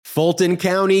Fulton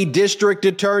County District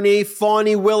Attorney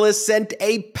Fani Willis sent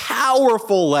a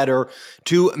powerful letter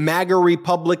to MAGA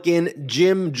Republican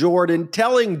Jim Jordan,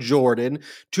 telling Jordan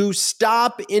to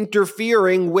stop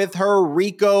interfering with her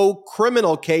RICO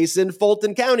criminal case in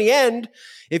Fulton County. And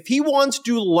if he wants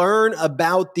to learn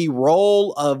about the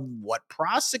role of what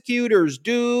prosecutors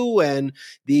do and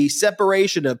the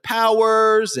separation of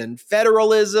powers and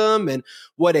federalism and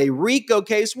what a RICO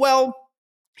case, well,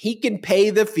 he can pay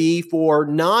the fee for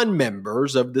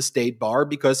non-members of the state bar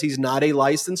because he's not a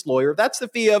licensed lawyer. That's the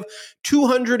fee of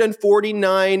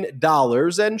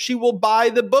 $249, and she will buy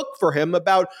the book for him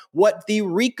about what the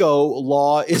RICO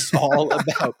law is all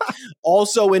about.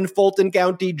 Also in Fulton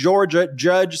County, Georgia,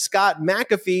 Judge Scott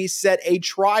McAfee set a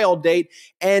trial date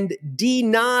and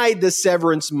denied the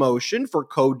severance motion for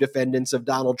co-defendants of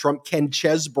Donald Trump, Ken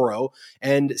Chesbrough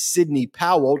and Sidney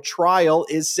Powell. Trial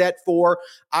is set for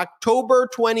October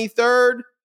 23rd,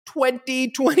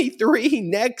 2023,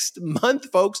 next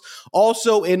month, folks.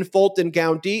 Also in Fulton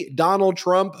County, Donald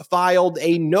Trump filed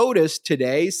a notice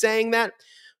today saying that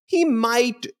he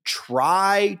might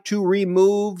try to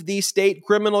remove the state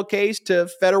criminal case to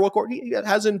federal court. He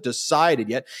hasn't decided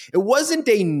yet. It wasn't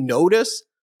a notice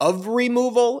of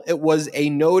removal. It was a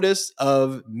notice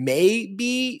of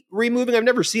maybe removing. I've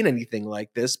never seen anything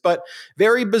like this, but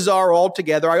very bizarre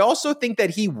altogether. I also think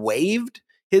that he waived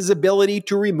his ability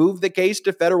to remove the case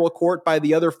to federal court by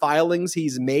the other filings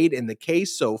he's made in the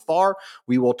case so far.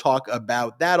 We will talk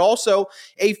about that. Also,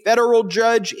 a federal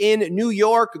judge in New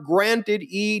York granted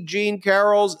E. Jean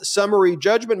Carroll's summary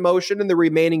judgment motion in the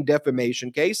remaining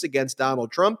defamation case against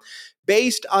Donald Trump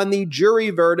based on the jury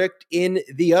verdict in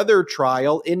the other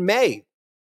trial in May.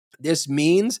 This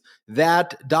means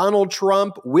that Donald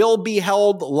Trump will be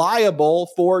held liable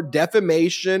for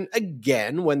defamation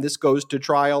again when this goes to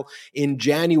trial in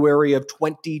January of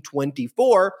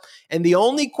 2024. And the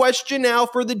only question now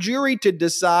for the jury to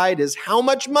decide is how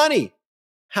much money,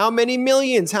 how many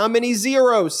millions, how many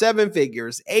zeros, 7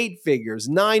 figures, 8 figures,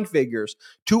 9 figures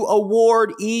to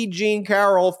award E. Jean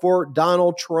Carroll for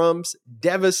Donald Trump's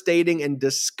devastating and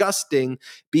disgusting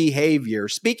behavior.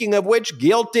 Speaking of which,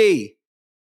 guilty.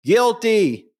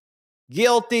 Guilty.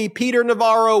 Peter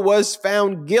Navarro was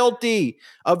found guilty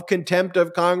of contempt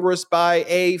of Congress by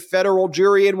a federal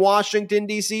jury in Washington,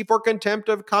 D.C. for contempt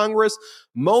of Congress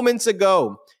moments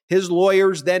ago. His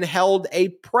lawyers then held a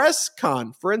press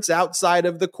conference outside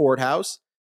of the courthouse,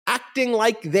 acting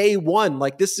like they won,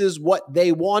 like this is what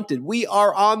they wanted. We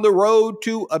are on the road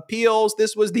to appeals.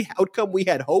 This was the outcome we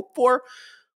had hoped for.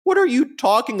 What are you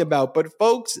talking about? But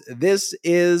folks, this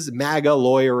is MAGA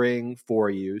lawyering for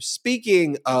you.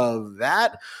 Speaking of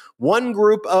that, one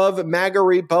group of MAGA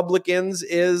Republicans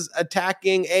is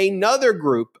attacking another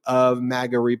group of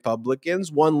MAGA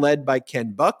Republicans, one led by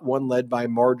Ken Buck, one led by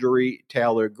Marjorie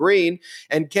Taylor Greene.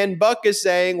 And Ken Buck is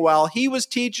saying while he was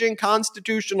teaching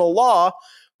constitutional law,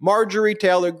 Marjorie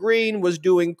Taylor Greene was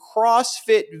doing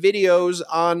CrossFit videos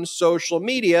on social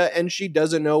media, and she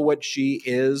doesn't know what she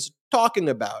is talking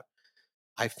about.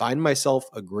 I find myself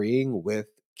agreeing with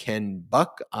Ken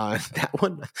Buck on that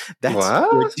one.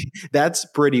 That's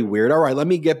pretty weird. All right, let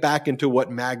me get back into what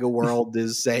MAGA world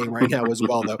is saying right now as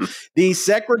well, though. The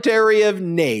Secretary of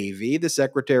Navy, the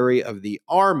Secretary of the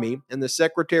Army, and the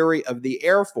Secretary of the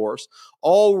Air Force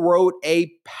all wrote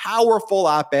a powerful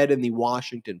op-ed in the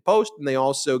Washington Post, and they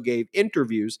also gave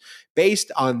interviews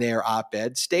based on their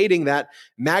op-ed, stating that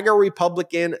MAGA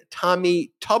Republican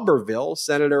Tommy Tuberville,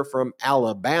 senator from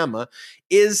Alabama,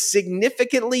 is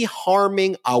significantly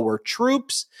harming our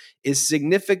troops, is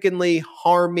significantly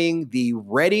harming the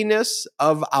readiness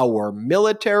of our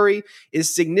military,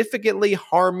 is significantly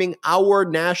harming our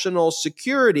national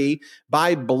security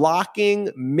by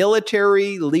blocking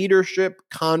military leadership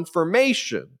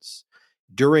confirmations.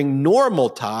 During normal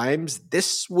times,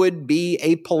 this would be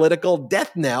a political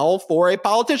death knell for a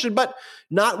politician, but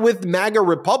not with MAGA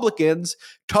Republicans.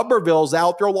 Tuberville's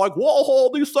out there like, whoa,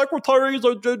 these secretaries,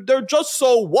 they're just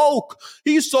so woke.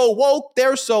 He's so woke,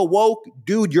 they're so woke.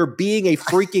 Dude, you're being a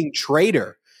freaking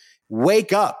traitor.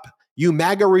 Wake up. You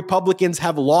MAGA Republicans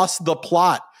have lost the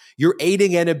plot. You're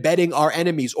aiding and abetting our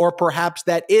enemies, or perhaps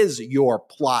that is your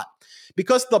plot.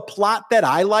 Because the plot that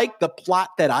I like, the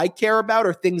plot that I care about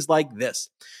are things like this: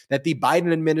 that the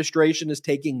Biden administration is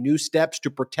taking new steps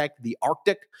to protect the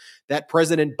Arctic, that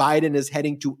President Biden is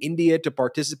heading to India to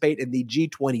participate in the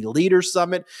G20 Leaders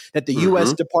Summit, that the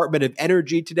U.S. Department of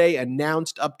Energy today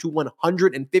announced up to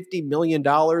 $150 million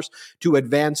to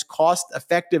advance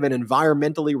cost-effective and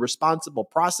environmentally responsible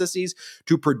processes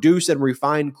to produce and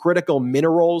refine critical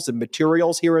minerals and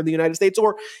materials here in the United States.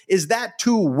 Or is that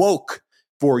too woke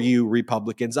for you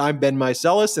Republicans. I'm Ben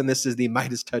Meiselas, and this is the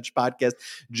Midas Touch podcast,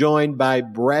 joined by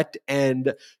Brett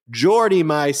and Jordy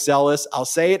Meiselas. I'll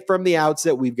say it from the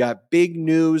outset. We've got big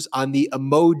news on the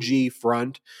emoji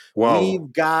front. Whoa.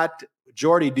 We've got,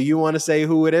 Jordy, do you want to say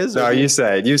who it is? No, you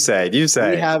say it. We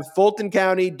have Fulton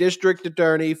County District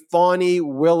Attorney Fani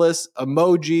Willis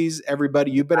emojis.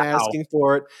 Everybody, you've been asking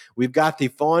for it. We've got the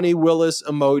Fani Willis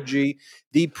emoji.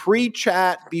 The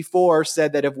pre-chat before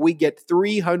said that if we get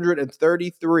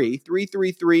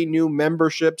 333 new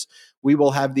memberships, we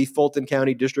will have the Fulton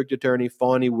County District Attorney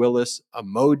Fani Willis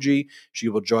emoji. She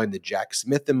will join the Jack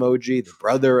Smith emoji, the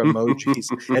brother emojis,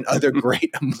 and other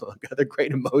great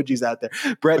emojis out there.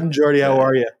 Brett and Jordy, how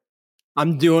are you?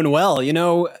 I'm doing well. You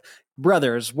know,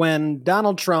 brothers, when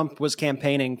Donald Trump was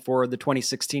campaigning for the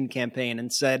 2016 campaign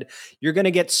and said, you're going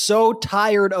to get so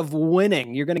tired of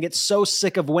winning, you're going to get so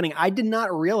sick of winning, I did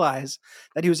not realize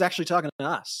that he was actually talking to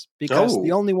us, because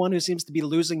the only one who seems to be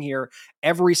losing here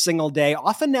every single day,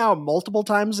 often now multiple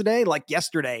times a day, like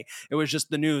yesterday, it was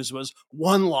just the news was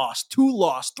 1 loss, 2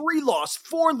 loss, 3 loss,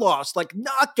 4 loss, like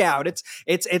knockout.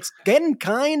 It's getting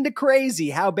kind of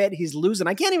crazy how bad he's losing.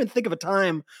 I can't even think of a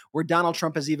time where Donald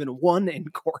Trump has even won in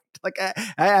court. Like,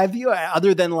 have you,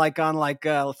 other than like on like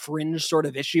a fringe sort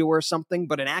of issue or something,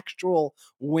 but an actual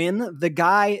win, the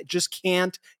guy just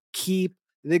can't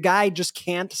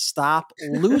stop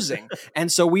losing.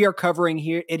 And so we are covering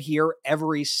it here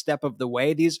every step of the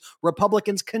way. These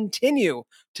Republicans continue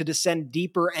to descend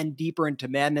deeper and deeper into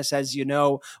madness. As you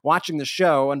know, watching the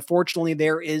show, unfortunately,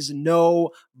 there is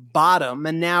no bottom.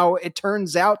 And now it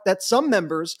turns out that some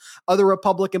members of the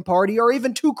Republican Party are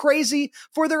even too crazy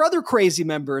for their other crazy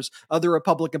members of the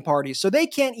Republican Party. So they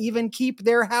can't even keep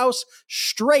their house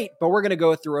straight. But we're going to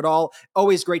go through it all.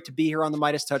 Always great to be here on the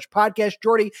Midas Touch podcast.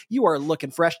 Jordy, you are looking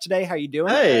fresh today. How you doing?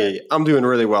 Hey, I'm doing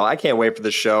really well. I can't wait for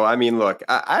the show. I mean, look,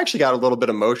 I actually got a little bit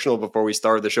emotional before we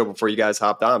started the show, before you guys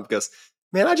hopped on, because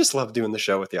man, I just love doing the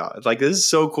show with y'all. It's like, this is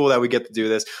so cool that we get to do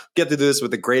this. Get to do this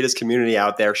with the greatest community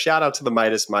out there. Shout out to the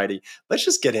Midas Mighty. Let's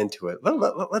just get into it.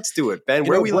 Let's do it. Ben,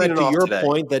 where are we leading off today? To your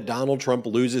point that Donald Trump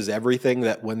loses everything,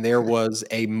 that when there was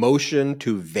a motion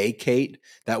to vacate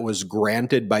that was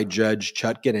granted by Judge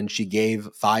Chutkan, and she gave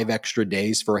 5 extra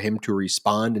days for him to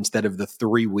respond instead of the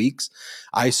 3 weeks,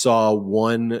 I saw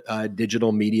one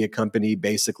digital media company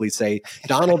basically say,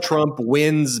 Donald Trump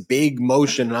wins, big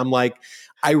motion. And I'm like,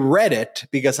 I read it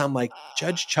because I'm like,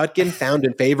 Judge Chutkan found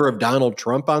in favor of Donald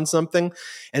Trump on something.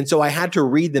 And so I had to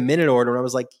read the minute order, and I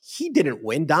was like, he didn't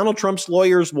win. Donald Trump's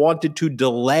lawyers wanted to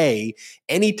delay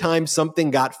anytime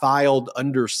something got filed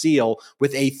under seal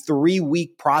with a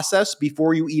 3-week process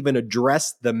before you even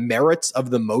address the merits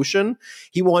of the motion.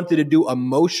 He wanted to do a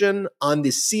motion on the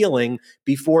sealing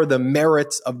before the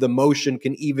merits of the motion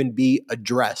can even be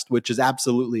addressed, which is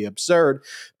absolutely absurd.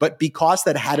 But because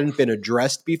that hadn't been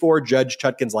addressed before, Judge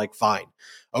Chutkan's like, fine.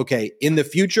 Okay, in the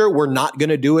future, we're not going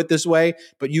to do it this way,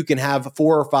 but you can have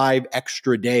 4 or 5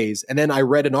 extra days. And then I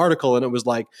read an article and it was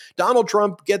like, Donald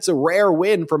Trump gets a rare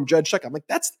win from Judge Chutkan. I'm like,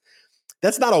 that's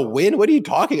not a win. What are you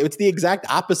talking? It's the exact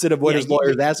opposite of what his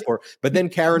lawyers asked for. But then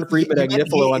Karen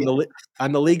Friedman-Agnifilo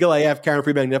on the Legal AF, Karen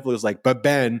Friedman-Agnifilo was like, but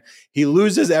Ben, he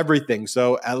loses everything.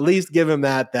 So at least give him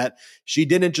that she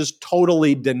didn't just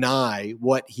totally deny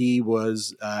what he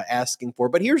was asking for.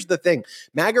 But here's the thing.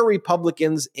 MAGA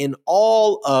Republicans, in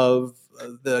all of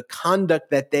the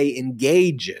conduct that they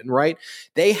engage in, right?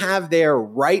 They have their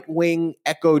right-wing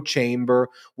echo chamber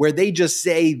where they just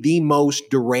say the most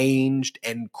deranged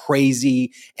and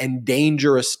crazy and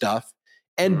dangerous stuff.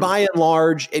 And by and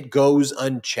large, it goes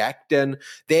unchecked. And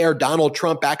there, Donald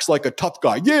Trump acts like a tough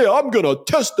guy. Yeah, I'm going to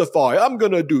testify. I'm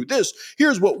going to do this.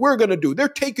 Here's what we're going to do. They're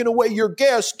taking away your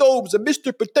gas stoves, and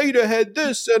Mr. Potato Head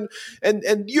this,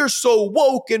 and you're so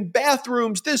woke, and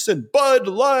bathrooms this, and Bud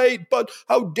Light. But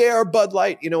how dare Bud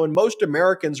Light? You know, and most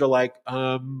Americans are like,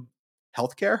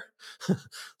 healthcare,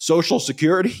 Social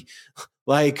Security,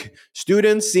 like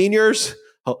students, seniors,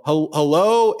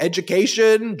 hello,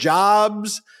 education,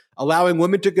 jobs, allowing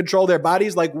women to control their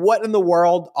bodies. Like, what in the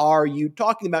world are you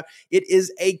talking about? It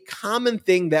is a common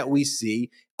thing that we see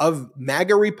of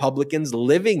MAGA Republicans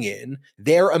living in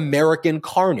their American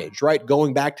carnage, right?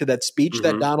 Going back to that speech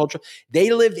that Donald Trump,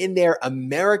 they live in their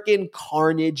American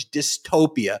carnage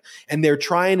dystopia, and they're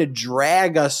trying to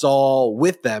drag us all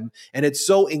with them. And it's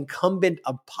so incumbent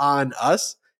upon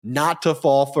us not to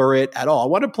fall for it at all. I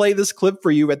want to play this clip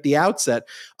for you at the outset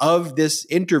of this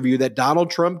interview that Donald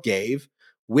Trump gave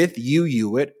with Hugh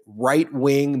Hewitt,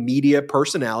 right-wing media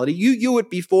personality. Hugh Hewitt,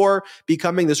 before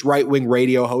becoming this right-wing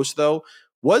radio host, though,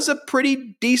 was a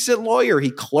pretty decent lawyer.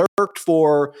 He clerked worked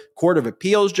for Court of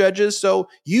Appeals judges. So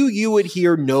Hewitt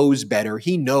here knows better.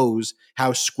 He knows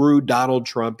how screwed Donald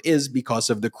Trump is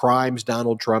because of the crimes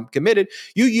Donald Trump committed.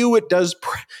 Hewitt does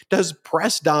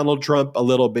press Donald Trump a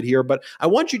little bit here, but I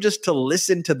want you just to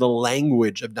listen to the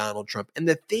language of Donald Trump and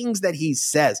the things that he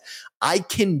says. I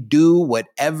can do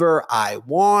whatever I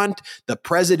want. The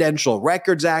Presidential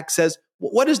Records Act says,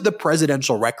 what does the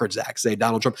Presidential Records Act say,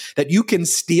 Donald Trump? That you can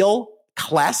steal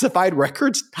classified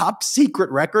records, top secret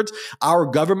records, our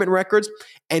government records,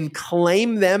 and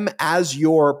claim them as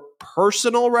your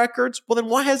personal records? Well, then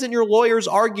why hasn't your lawyers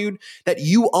argued that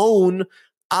you own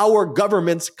our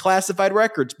government's classified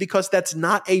records? Because that's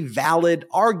not a valid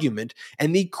argument.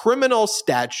 And the criminal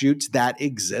statutes that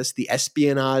exist, the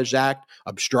Espionage Act,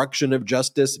 obstruction of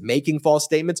justice, making false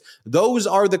statements, those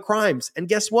are the crimes. And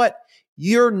guess what?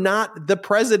 You're not the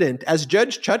president. As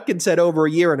Judge Chutkan said over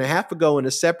a year and a half ago in a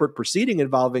separate proceeding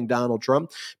involving Donald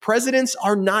Trump, presidents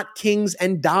are not kings,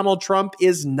 and Donald Trump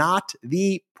is not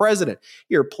the president.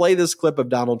 Here, play this clip of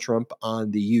Donald Trump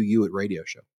on the Hewitt radio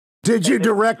show. Did you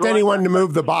direct anyone to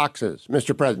move the boxes,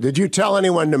 Mr. President? Did you tell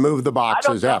anyone to move the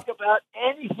boxes? I don't talk about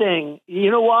anything.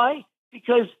 You know why?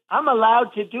 Because I'm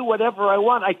allowed to do whatever I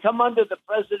want. I come under the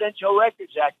Presidential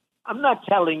Records Act. I'm not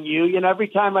telling you, every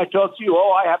time I talk to you,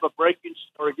 I have a breaking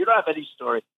story. You don't have any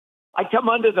story. I come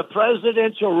under the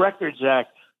Presidential Records Act.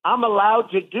 I'm allowed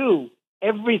to do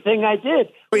everything I did.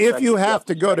 If you have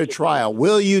to go to trial,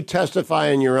 will you testify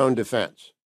in your own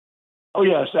defense? Oh,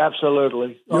 yes,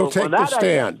 absolutely. You'll take the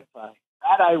stand.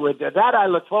 That I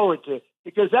look forward to,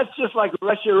 because that's just like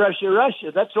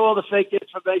Russia. That's all the fake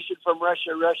information from Russia.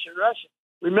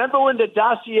 Remember when the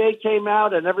dossier came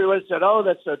out and everyone said, oh,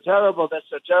 that's so terrible.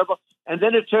 And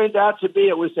then it turned out to be,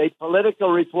 it was a political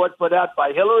report put out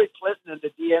by Hillary Clinton and the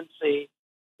DNC.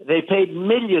 They paid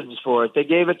millions for it. They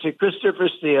gave it to Christopher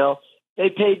Steele.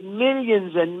 They paid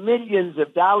millions and millions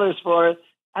of dollars for it.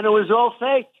 And it was all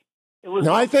fake.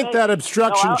 No, I think that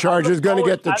obstruction charge is going to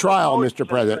get to trial, Mr.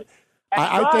 President.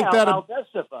 I think that I'll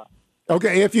testify.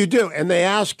 Okay, if you do, and they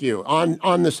ask you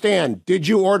on the stand, did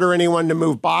you order anyone to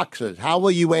move boxes? How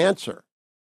will you answer?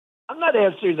 I'm not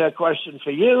answering that question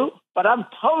for you, but I'm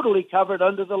totally covered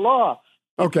under the law.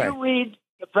 Okay. If you read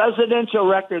the Presidential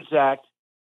Records Act,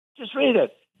 just read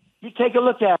it. You take a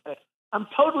look at it. I'm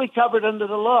totally covered under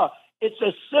the law. It's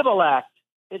a civil act.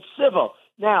 It's civil.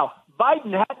 Now,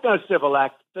 Biden had no civil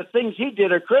act. The things he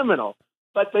did are criminal,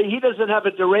 but he doesn't have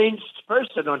a deranged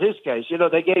person on his case.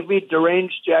 They gave me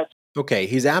deranged Jack. Okay,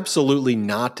 he's absolutely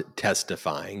not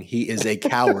testifying. He is a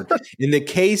coward. In the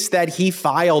case that he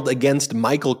filed against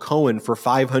Michael Cohen for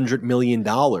 $500 million,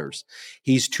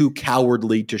 he's too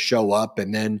cowardly to show up.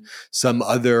 And then some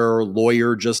other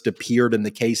lawyer just appeared in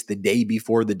the case the day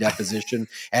before the deposition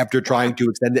after trying to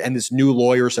extend it. And this new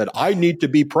lawyer said, I need to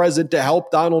be present to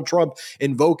help Donald Trump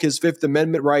invoke his Fifth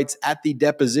Amendment rights at the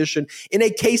deposition in a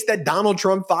case that Donald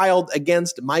Trump filed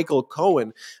against Michael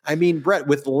Cohen. I mean, Brett,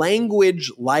 with language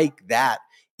like that,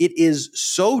 it is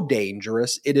so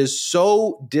dangerous. It is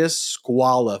so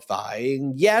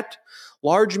disqualifying. Yet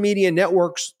large media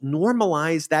networks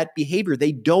normalize that behavior.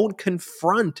 They don't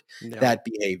confront that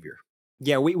behavior.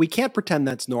 Yeah, we can't pretend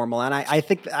that's normal. And I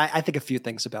think a few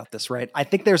things about this, right? I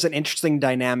think there's an interesting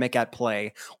dynamic at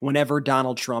play whenever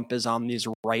Donald Trump is on these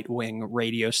right-wing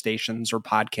radio stations or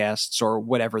podcasts or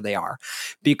whatever they are,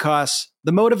 because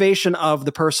the motivation of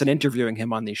the person interviewing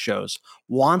him on these shows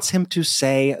wants him to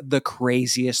say the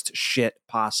craziest shit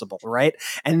possible, right?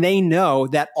 And they know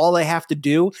that all they have to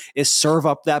do is serve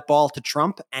up that ball to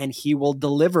Trump and he will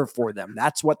deliver for them.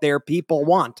 That's what their people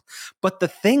want. But the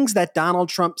things that Donald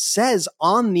Trump says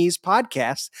on these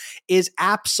podcasts is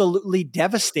absolutely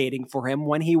devastating for him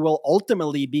when he will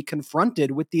ultimately be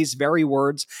confronted with these very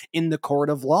words in the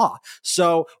court of law.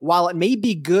 So while it may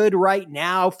be good right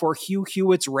now for Hugh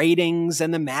Hewitt's ratings,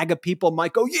 and the MAGA people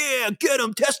might go, yeah, get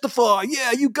him, testify.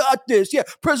 Yeah, you got this. Yeah,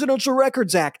 Presidential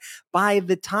Records Act. By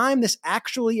the time this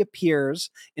actually appears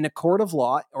in a court of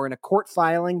law or in a court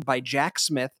filing by Jack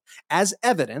Smith as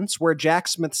evidence, where Jack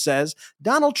Smith says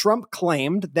Donald Trump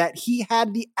claimed that he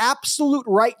had the absolute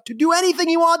right to do anything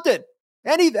he wanted.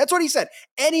 That's what he said.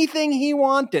 Anything he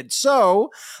wanted.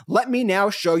 So let me now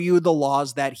show you the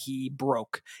laws that he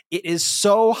broke. It is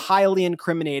so highly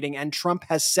incriminating, and Trump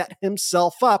has set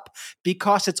himself up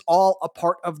because it's all a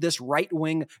part of this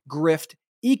right-wing grift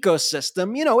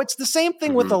ecosystem. It's the same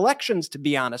thing with elections, to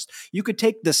be honest. You could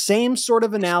take the same sort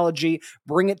of analogy,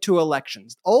 bring it to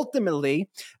elections. Ultimately,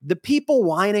 the people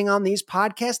whining on these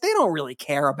podcasts, they don't really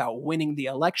care about winning the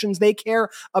elections. They care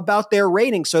about their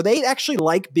ratings. So they actually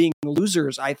like being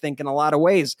losers, I think, in a lot of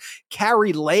ways.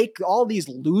 Carrie Lake, all these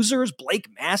losers, Blake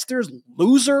Masters,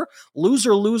 loser.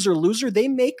 They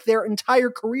make their entire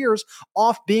careers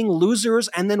off being losers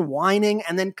and then whining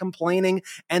and then complaining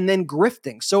and then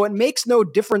grifting. So it makes no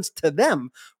difference to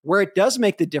them. Where it does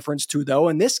make the difference to, though,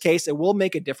 in this case, it will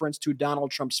make a difference to Donald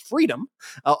Trump's freedom.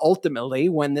 Ultimately,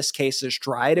 when this case is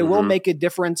tried, it will make a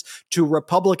difference to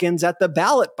Republicans at the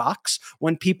ballot box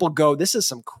when people go, this is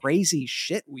some crazy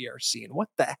shit we are seeing. What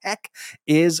the heck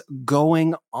is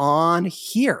going on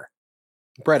here?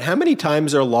 Brett, how many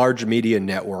times are large media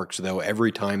networks, though,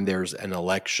 every time there's an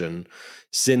election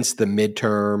since the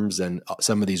midterms and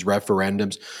some of these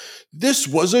referendums, this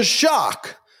was a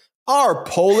shock. Our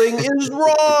polling is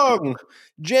wrong.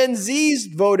 Gen Z's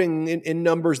voting in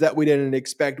numbers that we didn't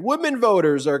expect. Women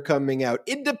voters are coming out.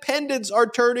 Independents are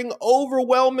turning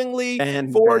overwhelmingly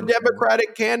for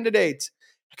Democratic candidates.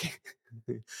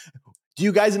 Do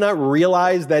you guys not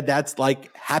realize that that's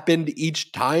like happened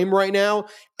each time right now?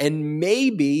 And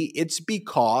maybe it's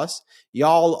because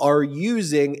y'all are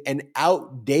using an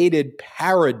outdated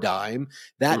paradigm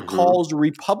that calls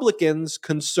Republicans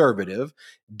conservative,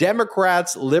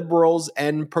 Democrats liberals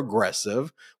and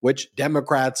progressive, which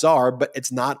Democrats are, but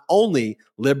it's not only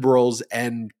liberals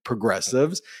and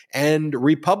progressives. And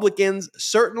Republicans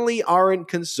certainly aren't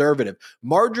conservative.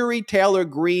 Marjorie Taylor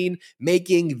Greene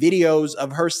making videos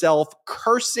of herself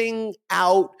cursing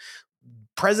out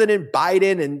President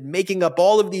Biden and making up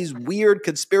all of these weird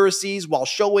conspiracies while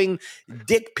showing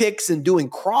dick pics and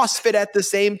doing CrossFit at the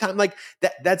same time. Like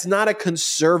that's not a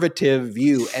conservative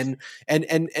view. And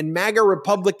MAGA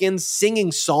Republicans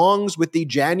singing songs with the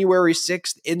January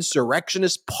 6th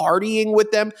insurrectionists, partying with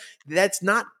them. That's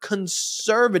not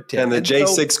conservative. And the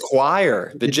J6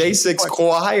 choir, the J6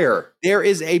 choir. There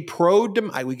is a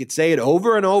we could say it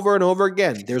over and over and over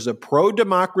again. There's a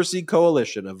pro-democracy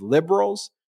coalition of liberals,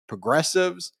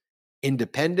 progressives,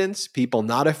 independents, people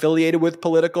not affiliated with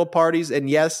political parties, and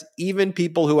yes, even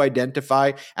people who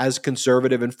identify as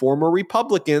conservative and former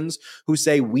Republicans who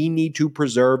say we need to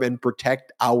preserve and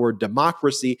protect our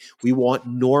democracy. We want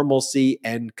normalcy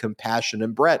and compassion.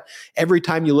 And Brett, every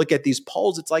time you look at these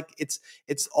polls, it's like it's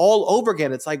all over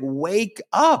again. It's like, wake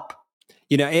up.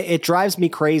 It drives me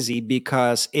crazy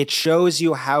because it shows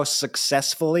you how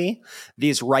successfully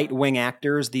these right-wing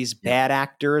actors, these bad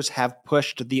actors, have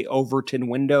pushed the Overton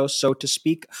window, so to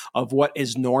speak, of what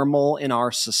is normal in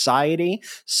our society.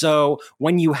 So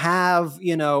when you have,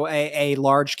 a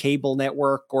large cable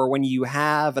network, or when you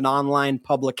have an online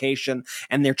publication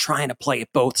and they're trying to play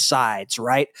it both sides,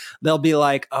 right? They'll be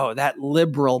like, oh, that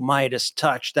liberal Midas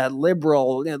touch, that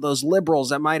liberal, those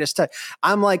liberals that Midas touch.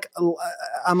 I'm like,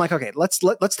 okay,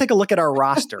 let's take a look at our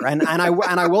roster, and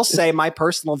I will say my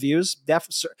personal views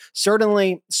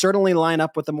certainly line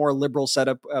up with a more liberal set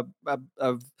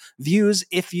of views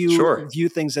if you view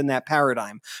things in that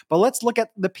paradigm. But let's look at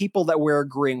the people that we're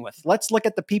agreeing with. Let's look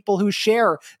at the people who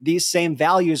share these same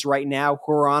values right now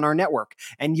who are on our network,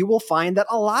 and you will find that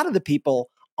a lot of the people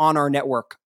on our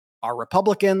network are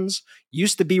Republicans,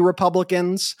 used to be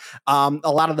Republicans. A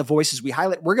lot of the voices we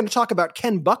highlight, we're going to talk about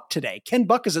Ken Buck today. Ken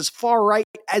Buck is as far right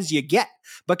as you get.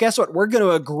 But guess what? We're going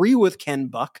to agree with Ken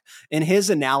Buck in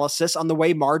his analysis on the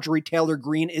way Marjorie Taylor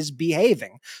Greene is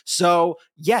behaving. So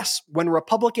yes, when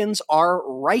Republicans are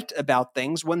right about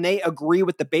things, when they agree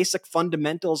with the basic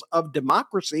fundamentals of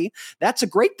democracy, that's a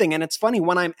great thing. And it's funny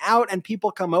when I'm out and people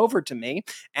come over to me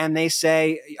and they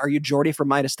say, are you Jordy from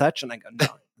Midas Touch? And I go, no.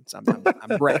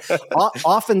 I'm Brett.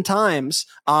 Oftentimes,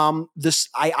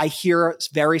 I hear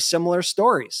very similar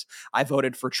stories. I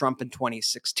voted for Trump in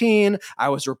 2016. I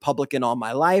was Republican all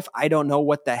my life. I don't know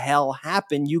what the hell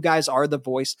happened. You guys are the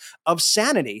voice of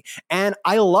sanity. And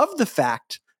I love the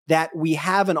fact that we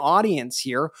have an audience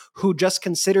here who just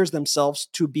considers themselves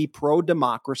to be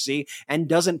pro-democracy and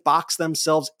doesn't box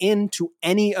themselves into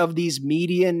any of these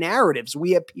media narratives.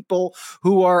 We have people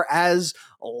who are as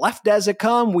left as it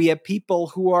come. We have people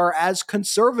who are as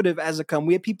conservative as it come.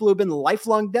 We have people who have been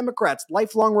lifelong Democrats,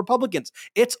 lifelong Republicans.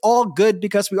 It's all good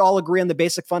because we all agree on the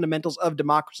basic fundamentals of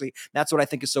democracy. That's what I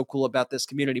think is so cool about this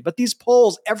community. But these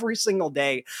polls every single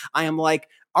day, I am like,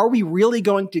 are we really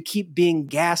going to keep being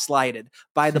gaslighted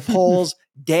by the polls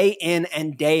day in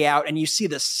and day out? And you see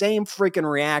the same freaking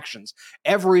reactions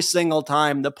every single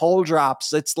time the poll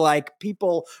drops. It's like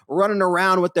people running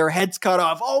around with their heads cut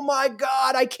off. Oh my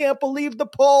God, I can't believe the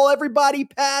poll. Everybody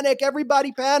panic.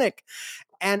 Everybody panic.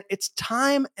 And it's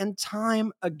time and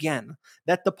time again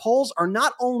that the polls are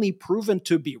not only proven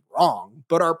to be wrong,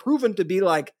 but are proven to be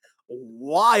like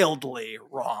wildly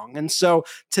wrong. And so,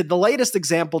 to the latest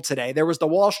example today, there was the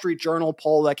Wall Street Journal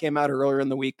poll that came out earlier in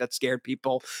the week that scared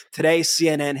people. Today,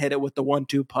 CNN hit it with the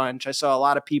 1-2 punch. I saw a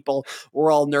lot of people were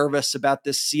all nervous about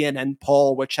this CNN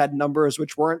poll, which had numbers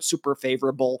which weren't super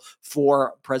favorable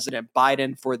for President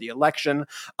Biden for the election.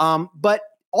 But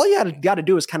all you got to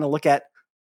do is kind of look at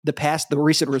the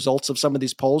recent results of some of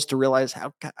these polls to realize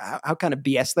how kind of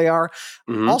BS they are.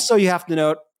 Mhm. Also, you have to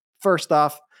note, first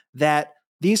off, that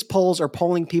these polls are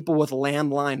polling people with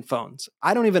landline phones.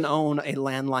 I don't even own a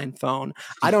landline phone.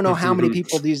 I don't know how many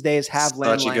people these days have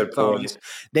Such a landline good phones. point.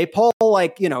 They poll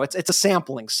like, it's a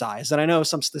sampling size. And I know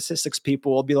some statistics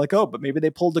people will be like, oh, but maybe they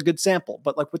pulled a good sample.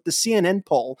 But like with the CNN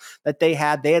poll that they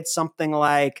had something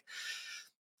like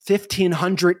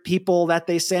 1,500 people that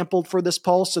they sampled for this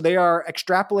poll. So they are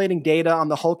extrapolating data on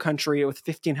the whole country with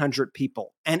 1,500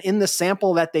 people. And in the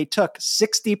sample that they took,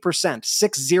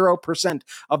 60%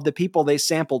 of the people they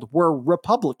sampled were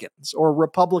Republicans or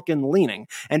Republican leaning,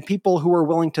 and people who were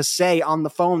willing to say on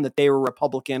the phone that they were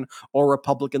Republican or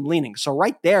Republican leaning. So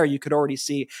right there, you could already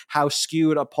see how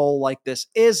skewed a poll like this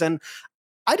is. And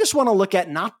I just want to look at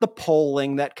not the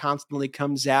polling that constantly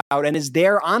comes out and is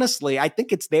there, honestly, I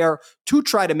think it's there to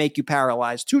try to make you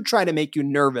paralyzed, to try to make you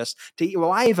nervous,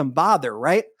 why even bother,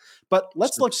 right? But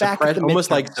let's look back at the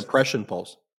almost like midterms. suppression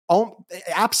polls. Oh,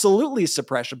 absolutely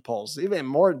suppression polls, even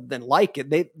more than like it.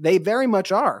 They very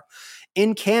much are.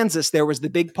 In Kansas, there was the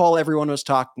big poll everyone was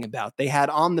talking about. They had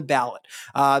on the ballot,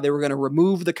 they were going to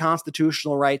remove the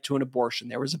constitutional right to an abortion.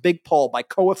 There was a big poll by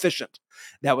Coefficient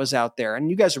that was out there.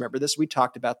 And you guys remember this. We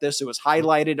talked about this. It was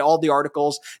highlighted. All the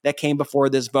articles that came before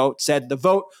this vote said the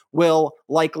vote will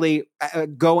likely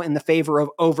go in the favor of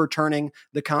overturning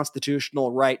the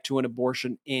constitutional right to an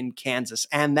abortion in Kansas.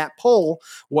 And that poll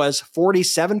was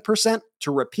 47%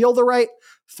 to repeal the right,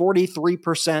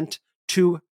 43%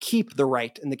 to keep the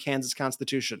right in the Kansas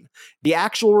Constitution. The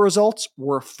actual results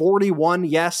were 41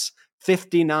 yes,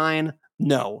 59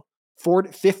 no.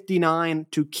 59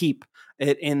 to keep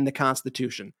it in the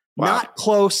Constitution. Wow. Not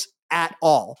close at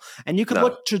all. And you could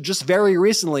look to just very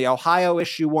recently, Ohio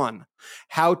issue 1,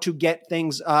 how to get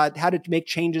things, how to make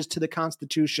changes to the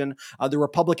Constitution. The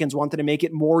Republicans wanted to make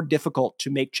it more difficult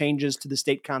to make changes to the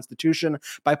state constitution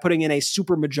by putting in a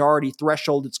supermajority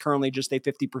threshold. It's currently just a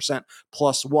 50%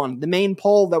 plus 1. The main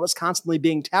poll that was constantly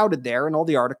being touted there in all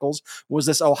the articles was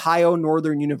this Ohio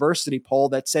Northern University poll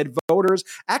that said voters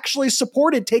actually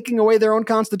supported taking away their own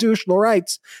constitutional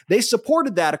rights. They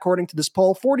supported that, according to this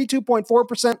poll,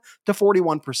 42.4% to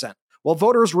 41%. Well,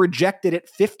 voters rejected it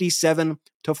 57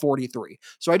 to 43.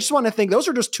 So I just want to think those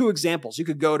are just two examples. You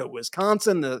could go to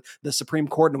Wisconsin, the Supreme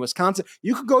Court in Wisconsin.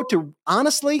 You could go to,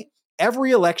 honestly,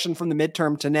 every election from the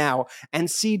midterm to now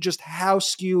and see just how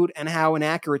skewed and how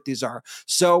inaccurate these are.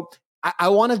 So I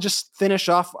want to just finish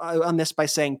off on this by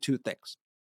saying two things.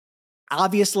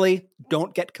 Obviously,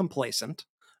 don't get complacent.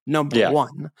 Number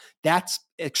one, that's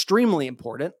extremely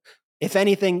important. If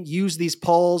anything, use these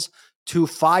polls to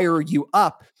fire you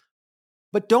up.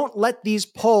 But don't let these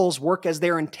polls work as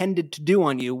they're intended to do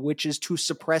on you, which is to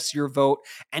suppress your vote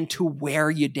and to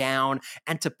wear you down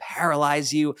and to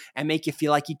paralyze you and make you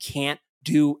feel like you can't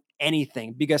do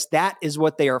anything, because that is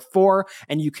what they are for,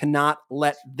 and you cannot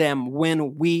let them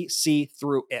win. We see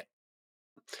through it.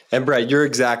 And Brett, you're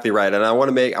exactly right. And I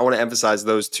want to emphasize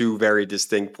those two very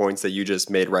distinct points that you just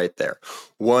made right there.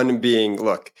 One being,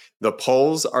 look, the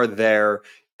polls are there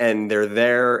and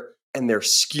they're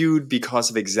skewed because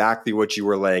of exactly what you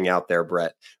were laying out there,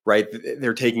 Brett, right?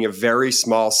 They're taking a very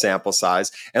small sample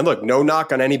size. And look, no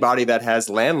knock on anybody that has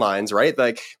landlines, right?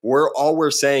 Like all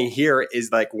we're saying here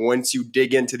is like, once you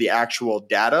dig into the actual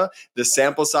data, the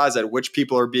sample size at which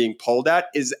people are being polled at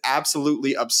is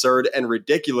absolutely absurd and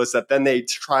ridiculous that then they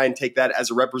try and take that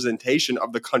as a representation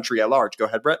of the country at large. Go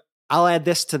ahead, Brett. I'll add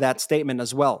this to that statement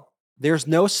as well. There's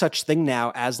no such thing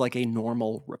now as like a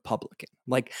normal Republican.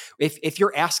 Like if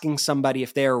you're asking somebody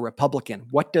if they're a Republican,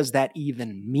 what does that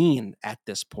even mean at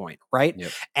this point, right?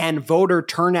 Yep. And voter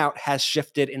turnout has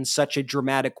shifted in such a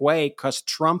dramatic way because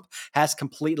Trump has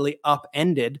completely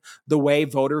upended the way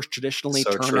voters traditionally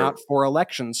turn out for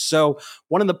elections. So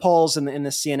one of the polls in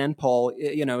the CNN poll,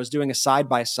 is doing a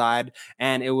side-by-side,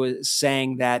 and it was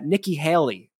saying that Nikki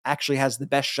Haley actually has the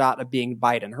best shot of being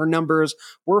Biden. Her numbers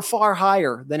were far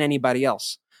higher than anybody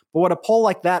else. But what a poll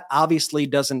like that obviously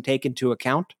doesn't take into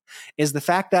account is the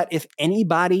fact that if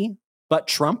anybody but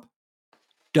Trump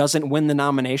doesn't win the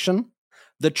nomination,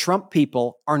 the Trump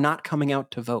people are not coming out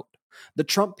to vote. The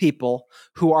Trump people,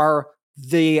 who are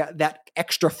that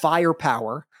extra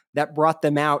firepower that brought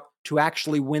them out to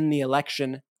actually win the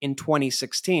election in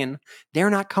 2016, they're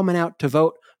not coming out to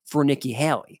vote for Nikki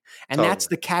Haley. And that's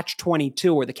the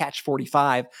catch-22 or the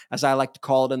catch-45, as I like to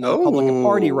call it in the Republican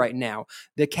Party right now.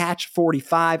 The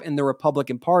catch-45 in the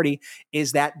Republican Party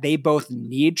is that they both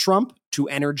need Trump to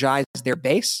energize their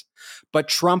base, but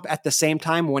Trump at the same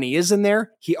time, when he is in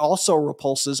there, he also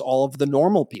repulses all of the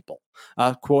normal people,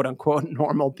 quote unquote,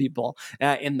 normal people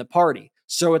in the party.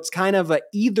 So it's kind of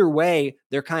either way,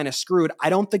 they're kind of screwed. I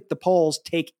don't think the polls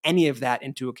take any of that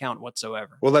into account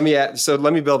whatsoever. Well, let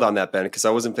me build on that, Ben, because I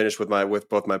wasn't finished with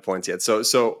both my points yet.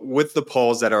 So with the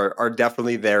polls that are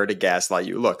definitely there to gaslight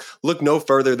you, look no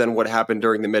further than what happened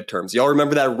during the midterms. Y'all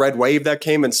remember that red wave that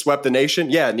came and swept the nation?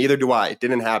 Yeah, neither do I. It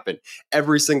didn't happen.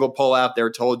 Every single poll out there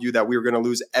told you that we were going to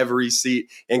lose every seat.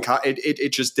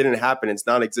 It just didn't happen. It's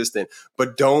non-existent.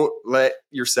 But don't let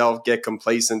yourself get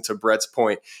complacent. To Brett's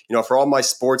point, for all my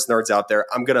sports nerds out there,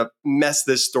 I'm going to mess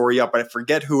this story up, but I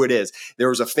forget who it is. There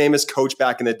was a famous coach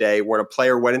back in the day when a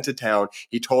player went into town.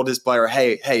 He told his player,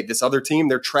 hey, this other team,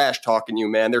 they're trash talking you,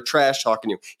 man. They're trash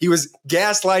talking you. He was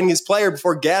gaslighting his player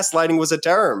before gaslighting was a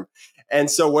term.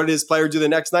 And so what did his player do the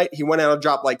next night? He went out and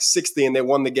dropped like 60 and they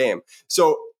won the game.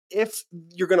 So if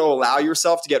you're going to allow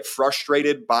yourself to get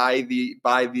frustrated by the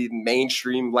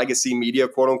mainstream legacy media,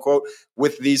 quote unquote,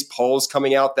 with these polls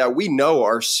coming out that we know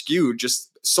are skewed just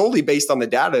solely based on the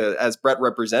data as Brett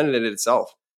represented it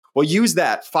itself. Well, use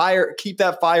that fire, keep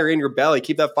that fire in your belly,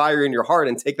 keep that fire in your heart,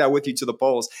 and take that with you to the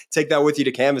polls, take that with you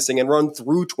to canvassing, and run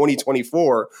through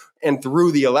 2024 and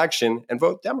through the election and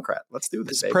vote Democrat. Let's do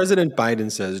this. As President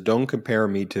Biden says, don't compare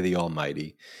me to the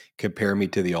almighty, compare me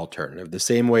to the alternative. The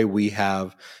same way we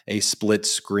have a split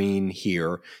screen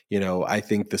here, I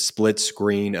think the split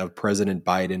screen of President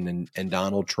Biden and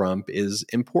Donald Trump is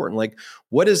important. Like,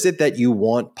 what is it that you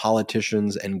want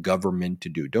politicians and government to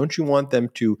do? Don't you want them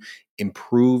to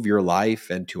improve your life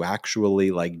and to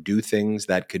actually do things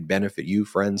that could benefit you,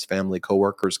 friends, family,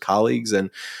 coworkers, colleagues?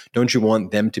 And don't you want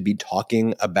them to be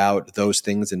talking about those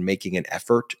things and making an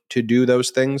effort to do those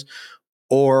things?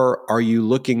 Or are you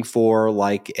looking for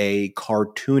a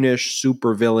cartoonish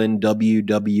supervillain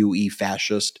WWE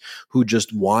fascist who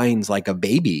just whines like a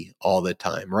baby all the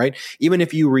time, right? Even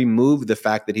if you remove the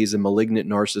fact that he's a malignant,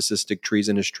 narcissistic,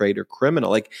 treasonous traitor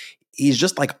criminal, he's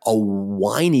just a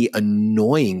whiny,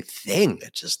 annoying thing.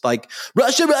 It's just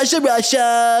Russia, Russia,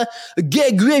 Russia,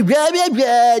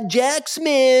 Jack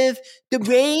Smith,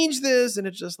 derange this. And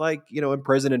it's just and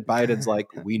President Biden's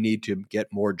we need to get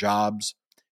more jobs,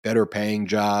 better paying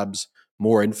jobs,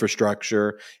 more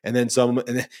infrastructure, and then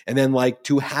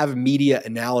to have media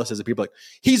analysis of people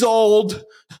he's old,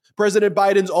 President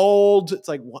Biden's old. It's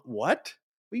what? What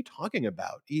are you talking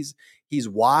about? He's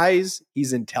wise,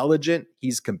 he's intelligent,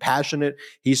 he's compassionate,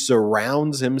 he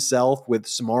surrounds himself with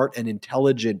smart and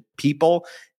intelligent people.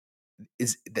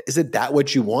 Isn't that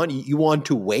what you want? You want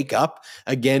to wake up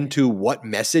again to what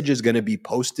message is going to be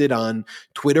posted on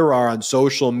Twitter or on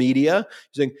social media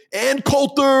saying, "And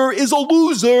Coulter is a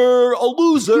loser, a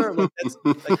loser."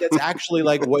 That's actually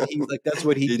what he that's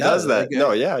what he does. That.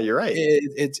 No, yeah, you're right.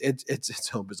 It's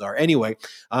so bizarre. Anyway,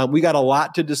 we got a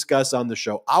lot to discuss on the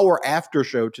show. Our after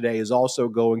show today is also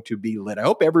going to be lit. I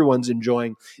hope everyone's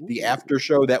enjoying the after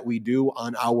show that we do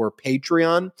on our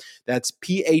Patreon. That's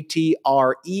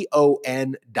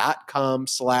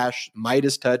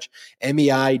patreon.com/MeidasTouch,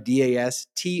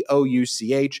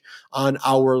 MEIDASTOUCH. On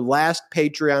our last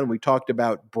Patreon, we talked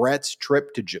about Brett's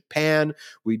trip to Japan.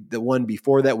 The one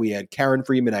before that, we had Karen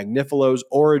Freeman Agnifalo's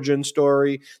origin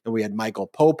story. Then we had Michael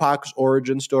Popak's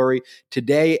origin story.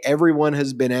 Today, everyone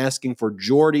has been asking for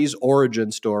Jordy's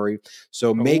origin story.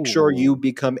 So make sure you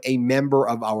become a member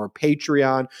of our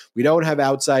Patreon. We don't have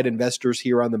outside investors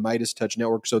here on the Midas Touch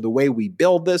Network. So the way we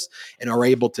build this and are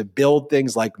able to build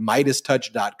things like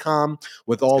MeidasTouch.com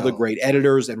with all the great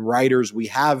editors and writers we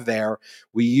have there,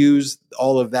 we use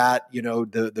all of that,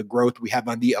 the growth we have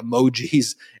on the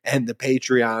emojis and the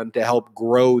Patreon to help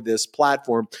grow this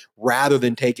platform rather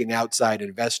than taking outside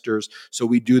investors. So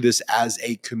we do this as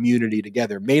a community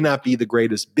together. May not be the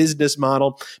greatest business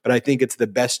model, but I think it's the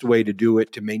best way to do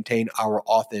it to maintain our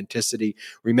authenticity.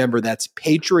 Remember, that's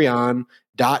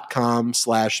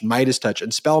patreon.com/MeidasTouch,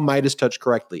 and spell Midas Touch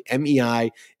correctly,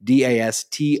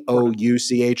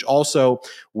 MEIDASTOUCH. Also,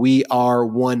 we are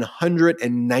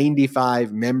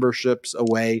 195 memberships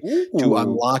away to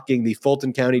unlocking the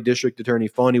Fulton County District Attorney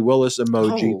Fani Willis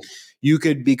emoji. You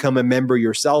could become a member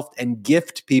yourself and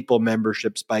gift people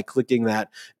memberships by clicking that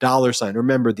 $sign.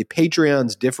 Remember, the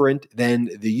Patreon's different than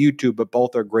the YouTube, but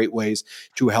both are great ways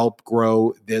to help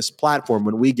grow this platform.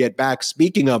 When we get back,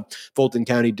 speaking of Fulton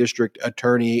County District Attorney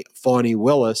attorney Fani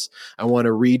Willis. I want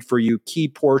to read for you key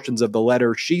portions of the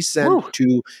letter she sent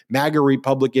to MAGA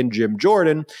Republican Jim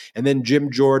Jordan, and then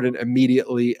Jim Jordan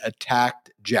immediately attacked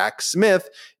Jack Smith,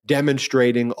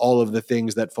 demonstrating all of the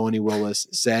things that Fani Willis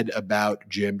said about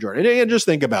Jim Jordan. And just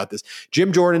think about this.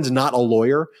 Jim Jordan's not a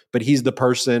lawyer, but he's the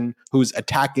person who's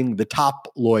attacking the top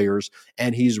lawyers,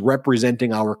 and he's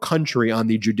representing our country on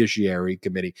the Judiciary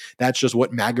Committee. That's just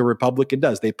what MAGA Republican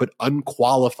does. They put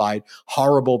unqualified,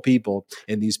 horrible people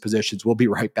in these positions. We'll be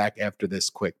right back after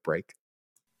this quick break.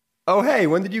 Oh, hey,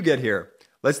 when did you get here?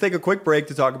 Let's take a quick break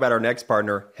to talk about our next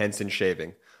partner, Henson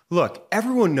Shaving. Look,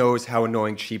 everyone knows how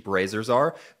annoying cheap razors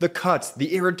are. The cuts,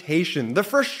 the irritation, the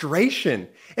frustration.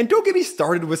 And don't get me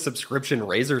started with subscription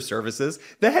razor services,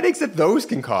 the headaches that those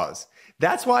can cause.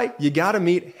 That's why you gotta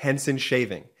meet Henson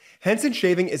Shaving. Henson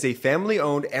Shaving is a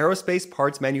family-owned aerospace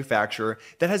parts manufacturer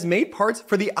that has made parts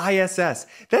for the ISS.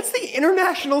 That's the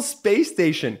International Space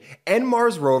Station and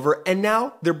Mars rover, and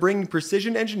now they're bringing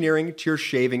precision engineering to your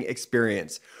shaving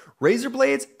experience. Razor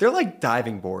blades, they're like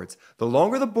diving boards. The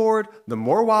longer the board, the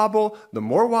more wobble, the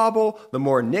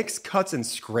more nicks, cuts, and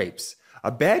scrapes.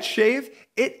 A bad shave,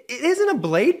 it isn't a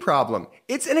blade problem.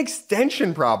 It's an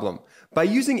extension problem. By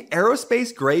using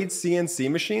aerospace-grade CNC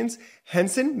machines,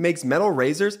 Henson makes metal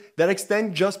razors that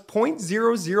extend just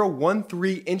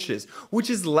 0.0013 inches, which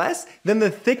is less than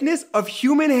the thickness of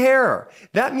human hair.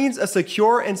 That means a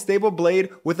secure and stable blade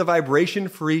with a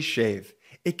vibration-free shave.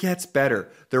 It gets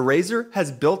better. The razor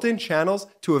has built-in channels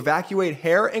to evacuate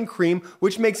hair and cream,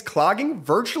 which makes clogging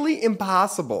virtually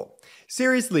impossible.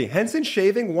 Seriously, Henson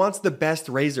Shaving wants the best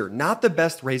razor, not the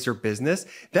best razor business.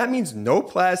 That means no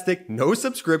plastic, no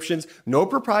subscriptions, no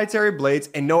proprietary blades,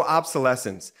 and no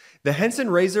obsolescence. The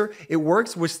Henson razor, it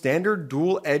works with standard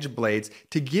dual-edge blades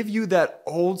to give you that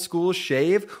old-school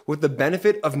shave with the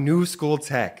benefit of new-school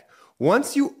tech.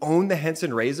 Once you own the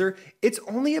Henson razor, it's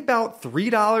only about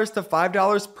 $3 to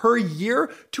 $5 per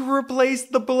year to replace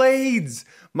the blades.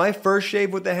 My first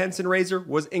shave with the Henson razor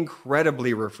was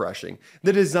incredibly refreshing.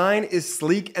 The design is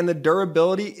sleek and the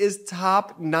durability is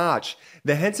top notch.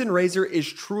 The Henson razor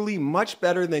is truly much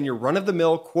better than your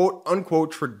run-of-the-mill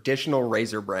quote-unquote traditional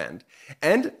razor brand.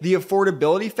 And the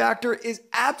affordability factor is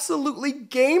absolutely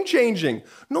game-changing.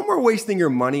 No more wasting your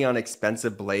money on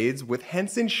expensive blades. With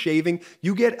Henson Shaving,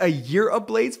 you get a year of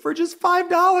blades for just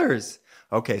 $5.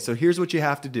 Okay, so here's what you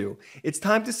have to do. It's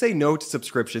time to say no to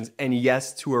subscriptions and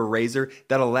yes to a razor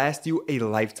that'll last you a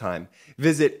lifetime.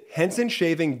 Visit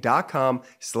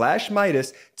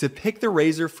hensonshaving.com/Midas to pick the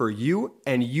razor for you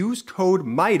and use code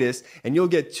Midas and you'll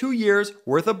get 2 years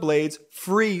worth of blades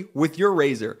free with your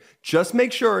razor. Just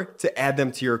make sure to add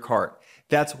them to your cart.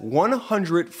 That's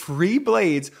 100 free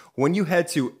blades when you head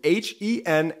to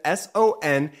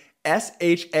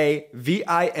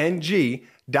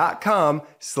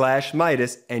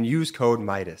hensonshaving.com/Midas and use code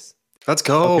Midas. Let's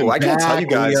go. I can't tell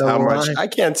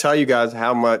you guys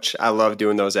how much I love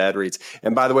doing those ad reads.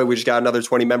 And by the way, we just got another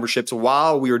 20 memberships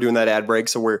while we were doing that ad break.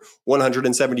 So we're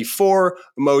 174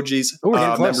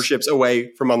 memberships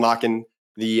away from unlocking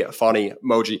the funny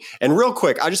emoji. And real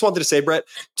quick, I just wanted to say, Brett,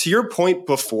 to your point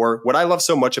before, what I love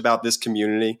so much about this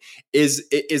community is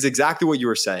exactly what you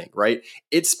were saying, right?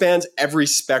 It spans every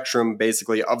spectrum,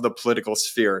 basically, of the political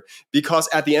sphere. Because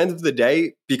at the end of the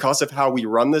day, because of how we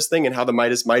run this thing and how the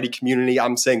Midas Mighty community,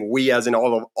 I'm saying we as in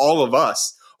all of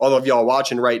us, all of y'all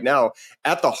watching right now,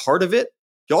 at the heart of it,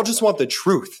 y'all just want the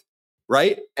truth.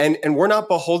 Right? And we're not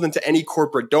beholden to any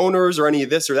corporate donors or any of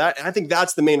this or that. And I think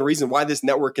that's the main reason why this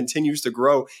network continues to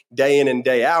grow day in and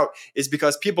day out is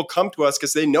because people come to us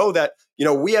because they know that,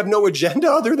 we have no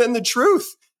agenda other than the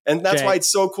truth. And that's why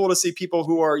it's so cool to see people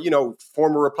who are,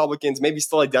 former Republicans, maybe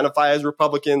still identify as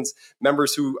Republicans,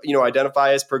 members who,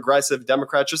 identify as progressive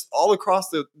Democrats, just all across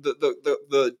the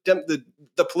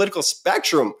political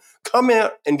spectrum come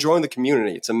out and join the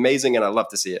community. It's amazing. And I love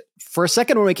to see it. For a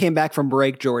second, when we came back from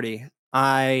break, Jordy,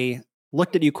 I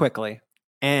looked at you quickly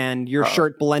and your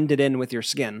shirt blended in with your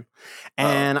skin.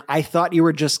 And I thought you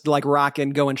were just like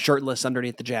going shirtless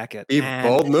underneath the jacket.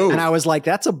 Bold move. And I was like,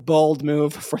 that's a bold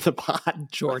move for the pod,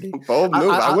 Jordy. Bold move.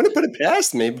 I wouldn't put it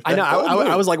past me. I know.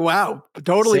 I was like, wow,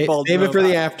 totally bold move. Save it for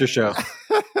the after show.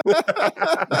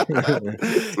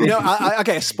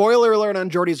 Okay, spoiler alert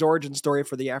on Jordy's origin story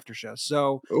for the after show.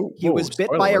 So he was bit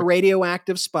by a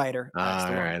radioactive spider. All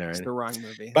right. It's the wrong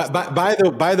movie. But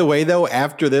by the way, though,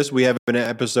 after this, we have an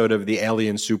episode of the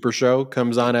Alien Super Show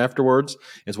comes on afterwards.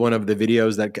 It's one of the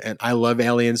videos and I love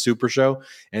Alien Super Show,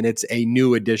 and it's a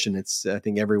new edition. It's I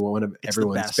think everyone's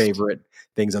favorite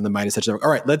things on the Midas Touch Network.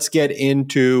 All right, let's get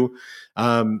into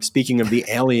Speaking of the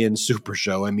alien super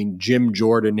show, I mean, Jim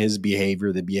Jordan, his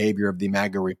behavior, the behavior of the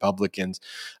MAGA Republicans.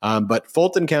 But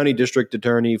Fulton County District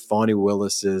Attorney Fani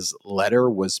Willis's letter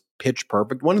was pitch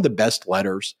perfect. One of the best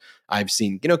letters I've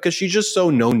seen, because she's just so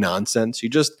no nonsense. She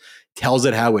just tells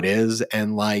it how it is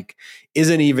and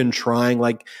isn't even trying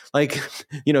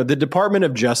the Department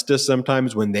of Justice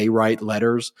sometimes when they write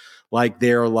letters,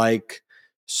 they're like,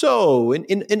 so,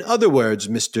 in other words,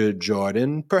 Mr.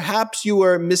 Jordan, perhaps you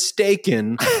were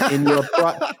mistaken in your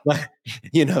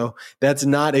that's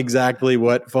not exactly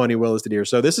what Fani Willis did here.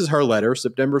 So this is her letter,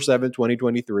 September 7th,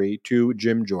 2023, to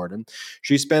Jim Jordan.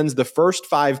 She spends the first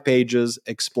 5 pages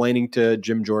explaining to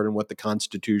Jim Jordan what the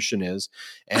Constitution is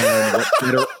and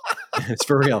what it's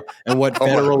for real, and what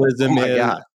federalism is.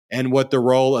 God. And what the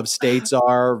role of states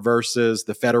are versus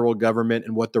the federal government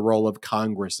and what the role of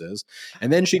Congress is.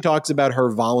 And then she talks about her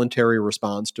voluntary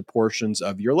response to portions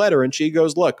of your letter. And she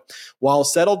goes, look, while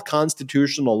settled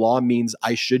constitutional law means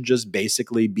I should just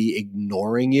basically be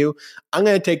ignoring you, I'm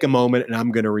going to take a moment and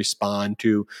I'm going to respond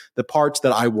to the parts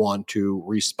that I want to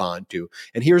respond to.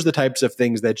 And here's the types of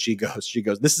things that she goes. She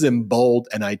goes, this is in bold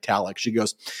and italic. She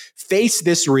goes, face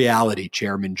this reality,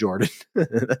 Chairman Jordan.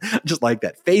 Just like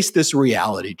that. Face this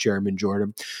reality, Chairman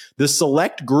Jordan. The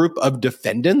select group of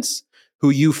defendants who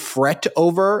you fret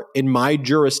over in my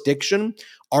jurisdiction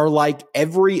are like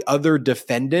every other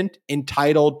defendant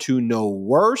entitled to no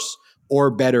worse or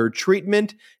better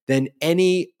treatment than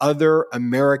any other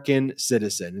American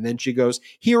citizen. And then she goes,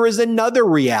 here is another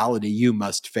reality you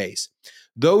must face.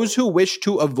 Those who wish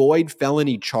to avoid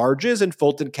felony charges in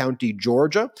Fulton County,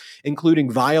 Georgia,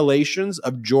 including violations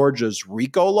of Georgia's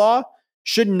RICO law,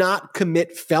 should not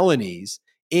commit felonies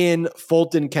in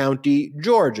Fulton County,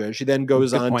 Georgia. She then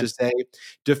goes on to say,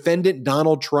 defendant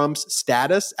Donald Trump's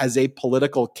status as a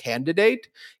political candidate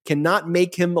cannot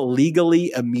make him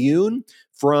legally immune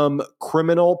from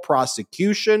criminal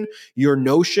prosecution. Your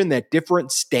notion that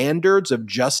different standards of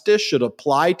justice should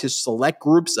apply to select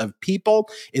groups of people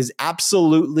is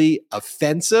absolutely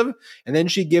offensive. And then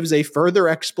she gives a further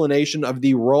explanation of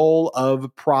the role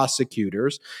of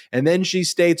prosecutors. And then she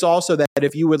states also that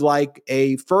if you would like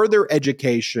a further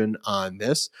education on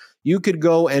this, you could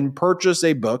go and purchase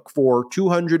a book for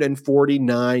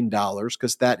 $249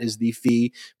 because that is the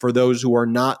fee for those who are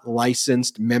not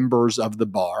licensed members of the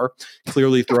bar,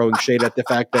 clearly throwing shade at the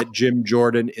fact that Jim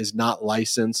Jordan is not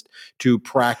licensed to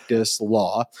practice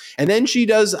law. And then she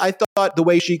does, I thought, the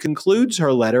way she concludes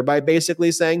her letter by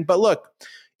basically saying, but look,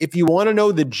 if you want to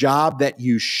know the job that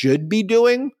you should be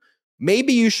doing,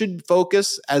 maybe you should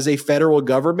focus as a federal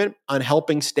government on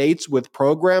helping states with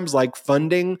programs like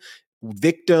funding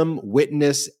victim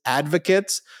witness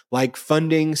advocates, like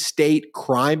funding state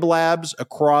crime labs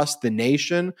across the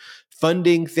nation,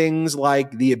 funding things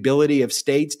like the ability of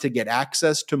states to get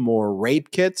access to more rape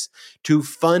kits, to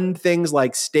fund things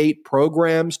like state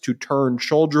programs to turn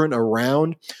children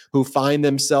around who find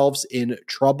themselves in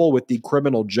trouble with the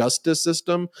criminal justice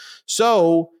system.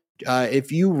 So,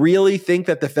 if you really think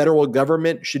that the federal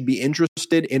government should be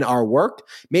interested in our work,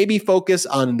 maybe focus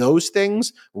on those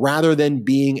things rather than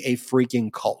being a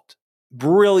freaking cult.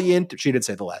 Brilliant. She did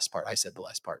say the last part. I said the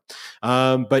last part.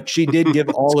 But she did give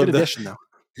all of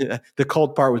the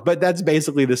cult part was, but that's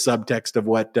basically the subtext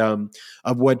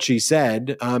of what she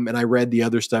said. And I read the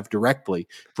other stuff directly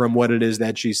from what it is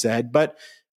that she said. But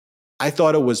I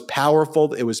thought it was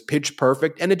powerful. It was pitch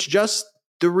perfect. And it's just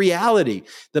the reality.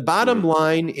 The bottom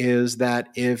line is that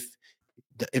if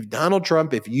Donald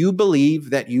Trump, if you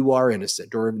believe that you are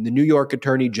innocent, or in the New York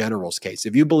Attorney General's case,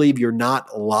 if you believe you're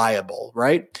not liable,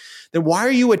 right, then why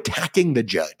are you attacking the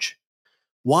judge?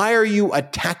 Why are you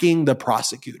attacking the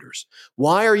prosecutors?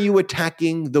 Why are you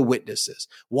attacking the witnesses?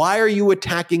 Why are you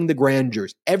attacking the grand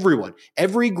jurors? Everyone,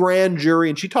 every grand jury,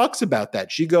 and she talks about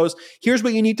that. She goes, here's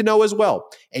what you need to know as well.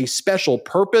 A special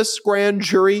purpose grand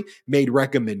jury made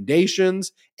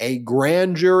recommendations. A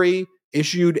grand jury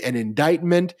issued an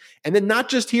indictment. And then not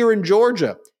just here in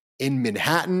Georgia, in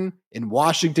Manhattan, in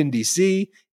Washington,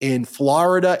 D.C., in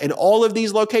Florida, in all of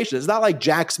these locations. It's not like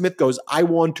Jack Smith goes, I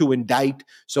want to indict,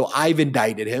 so I've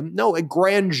indicted him. No, a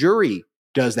grand jury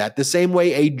does that. The same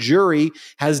way a jury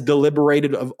has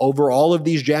deliberated over all of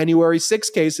these January 6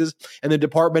 cases, and the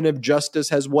Department of Justice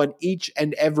has won each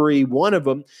and every one of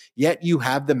them. Yet you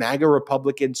have the MAGA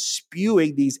Republicans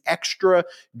spewing these extra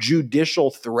judicial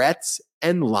threats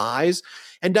and lies.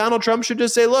 And Donald Trump should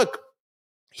just say, look,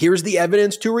 here's the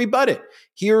evidence to rebut it.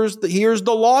 Here's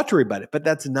the law to rebut it. But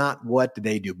that's not what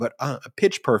they do. But a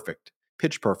pitch perfect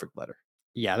letter.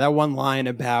 Yeah, that one line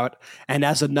about, and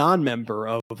as a non-member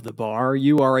of the bar,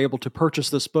 you are able to purchase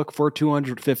this book for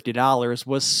 $250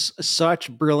 was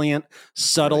such brilliant,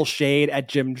 subtle Right. shade at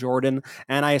Jim Jordan.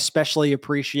 And I especially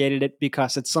appreciated it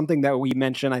because it's something that we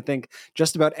mention, I think,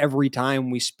 just about every time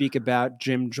we speak about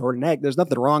Jim Jordan. Hey, there's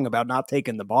nothing wrong about not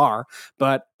taking the bar,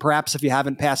 but perhaps if you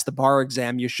haven't passed the bar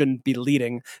exam, you shouldn't be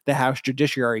leading the House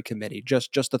Judiciary Committee.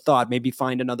 Just a thought. Maybe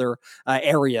find another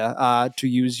area to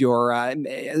use your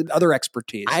other expertise.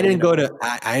 I didn't go to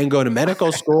I didn't go to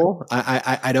medical school.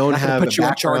 I don't Not going to have a put you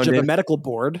in charge background of a in. medical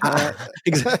board.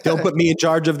 Don't put me in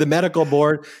charge of the medical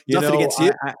board. Nothing against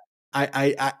you.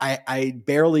 I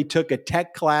barely took a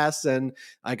tech class, and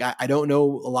like I don't know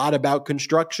a lot about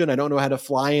construction. I don't know how to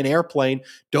fly an airplane.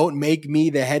 Don't make me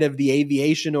the head of the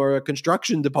aviation or a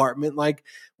construction department. Like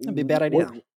That'd be a bad idea.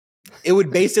 It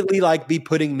would basically like be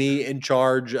putting me in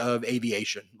charge of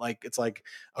aviation. Like it's like,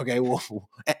 okay, well,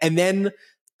 and then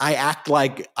I act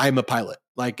like I'm a pilot.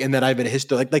 Like, and then I have a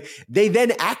history. Like they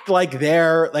then act like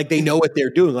they know what they're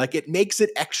doing. Like it makes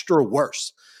it extra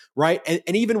worse. Right.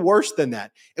 And even worse than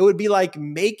that, it would be like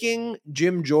making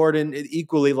Jim Jordan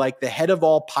equally like the head of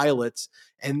all pilots.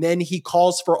 And then he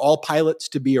calls for all pilots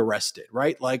to be arrested.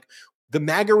 Right. Like the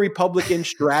MAGA Republican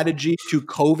strategy to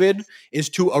COVID is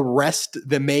to arrest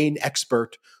the main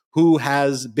expert who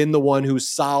has been the one who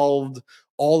solved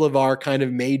all of our kind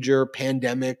of major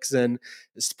pandemics and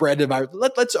spread of our.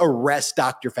 Let's arrest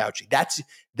Dr. Fauci.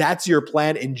 That's your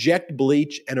plan. Inject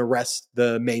bleach and arrest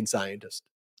the main scientist.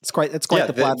 It's quite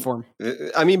the platform.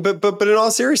 I mean, but in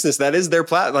all seriousness, that is their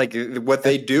Like what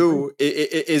they do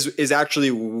is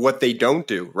actually what they don't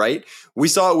do, right? We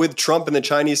saw it with Trump and the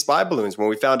Chinese spy balloons when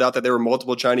we found out that there were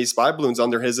multiple Chinese spy balloons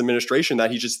under his administration that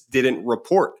he just didn't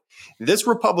report. This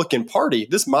Republican Party,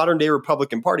 this modern day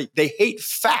Republican Party, they hate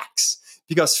facts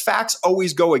because facts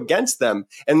always go against them.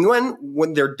 And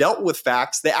when they're dealt with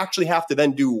facts, they actually have to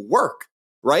then do work,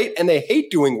 right? And they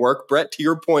hate doing work, Brett, to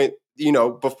your point.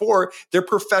 Before, they're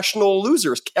professional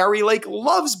losers. Carrie Lake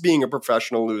loves being a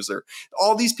professional loser.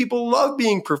 All these people love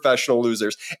being professional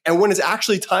losers. And when it's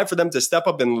actually time for them to step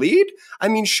up and lead, I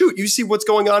mean, shoot, you see what's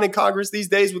going on in Congress these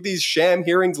days with these sham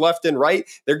hearings left and right.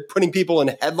 They're putting people in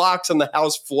headlocks on the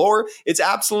House floor. It's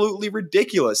absolutely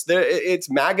ridiculous. It's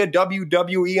MAGA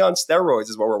WWE on steroids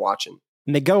is what we're watching.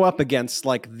 And they go up against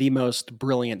like the most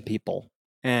brilliant people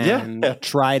and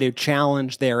try to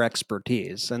challenge their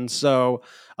expertise. And so,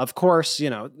 of course,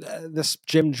 this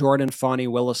Jim Jordan, Fani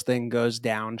Willis thing goes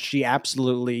down. She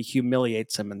absolutely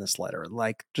humiliates him in this letter,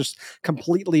 like just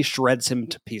completely shreds him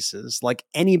to pieces. Like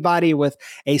anybody with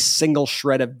a single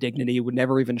shred of dignity would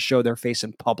never even show their face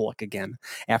in public again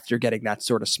after getting that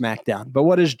sort of smackdown. But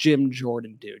what does Jim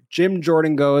Jordan do? Jim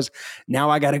Jordan goes,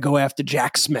 now I got to go after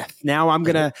Jack Smith. Now I'm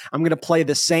going to play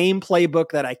the same playbook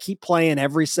that I keep playing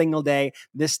every single day.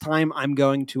 This time I'm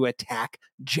going to attack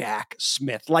Jack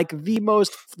Smith, like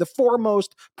the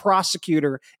foremost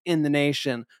prosecutor in the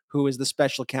nation, who is the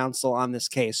special counsel on this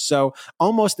case. So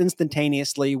almost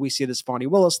instantaneously, we see this Fani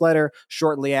Willis letter.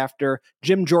 Shortly after,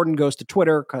 Jim Jordan goes to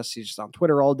Twitter because he's just on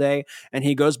Twitter all day, and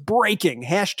he goes breaking,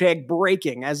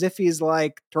 #breaking, as if he's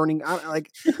like turning on,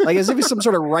 like as if he's some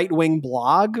sort of right-wing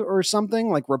blog or something,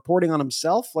 like reporting on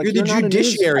himself. Like you're the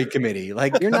Judiciary Committee.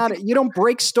 Like you don't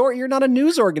break story. You're not a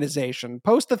news organization.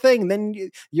 Post the thing, then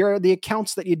you're the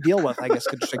accounts that you deal with. I guess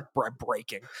could just like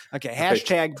breaking. Okay,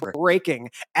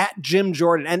 #breaking at Jim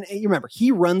Jordan. And you remember,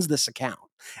 he runs this account,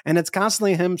 and it's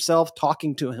constantly himself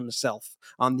talking to himself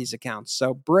on these accounts.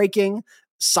 So breaking,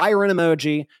 siren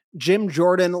emoji, Jim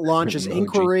Jordan launches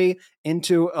inquiry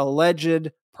into alleged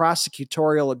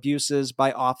prosecutorial abuses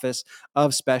by Office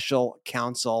of Special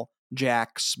Counsel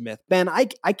Jack Smith. Ben, I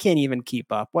can't even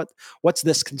keep up. What's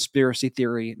this conspiracy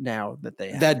theory now that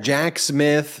they have? That Jack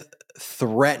Smith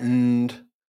threatened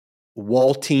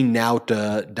Walty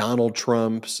Nauta, Donald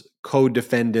Trump's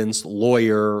co-defendant's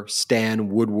lawyer, Stan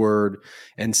Woodward,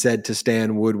 and said to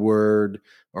Stan Woodward,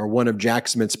 or one of Jack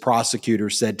Smith's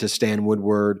prosecutors said to Stan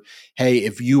Woodward, hey,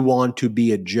 if you want to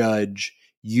be a judge,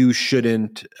 you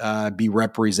shouldn't be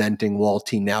representing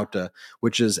Walty Nauta,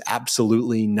 which is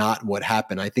absolutely not what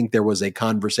happened. I think there was a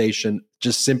conversation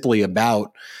just simply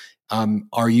about,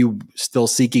 are you still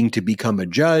seeking to become a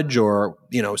judge, or,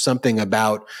 something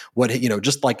about what,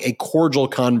 just like a cordial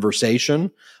conversation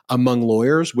among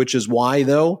lawyers, which is why,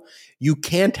 though, you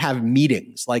can't have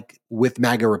meetings like with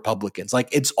MAGA Republicans. Like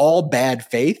it's all bad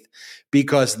faith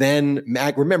because then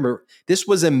remember, this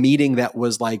was a meeting that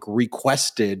was like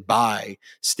requested by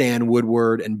Stan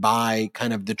Woodward and by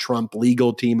kind of the Trump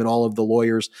legal team, and all of the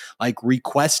lawyers like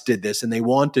requested this and they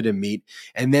wanted to meet.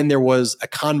 And then there was a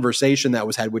conversation that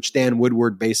was had, which Stan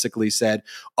Woodward basically said,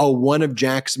 oh, one of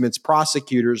Jack Smith's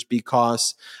prosecutors,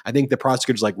 because I think the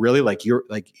prosecutor's like, really?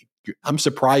 I'm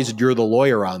surprised you're the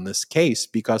lawyer on this case,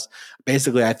 because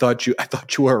basically I thought you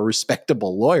were a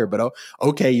respectable lawyer, but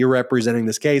okay, you're representing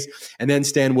this case. And then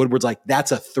Stan Woodward's like,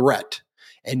 that's a threat.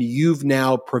 And you've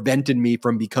now prevented me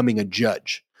from becoming a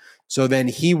judge. So then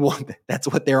that's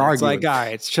what they're arguing. It's like, all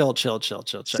right, it's chill. So and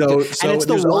it's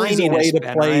the whininess,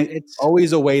 Ben, right? It's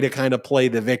always a way to kind of play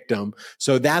the victim.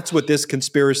 So that's what this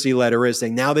conspiracy letter is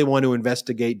saying. Now they want to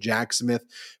investigate Jack Smith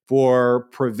for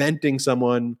preventing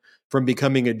someone from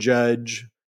becoming a judge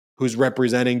who's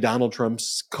representing Donald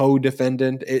Trump's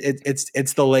co-defendant.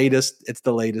 It's the latest. It's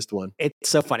the latest one. It's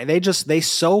so funny. They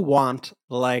so want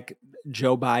like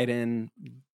Joe Biden,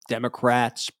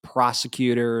 Democrats,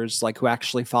 prosecutors, like who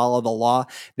actually follow the law.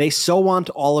 They so want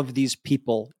all of these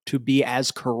people to be as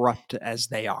corrupt as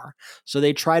they are. So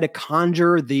they try to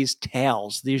conjure these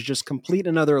tales, these just complete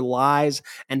and utter lies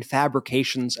and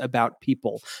fabrications about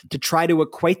people to try to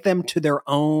equate them to their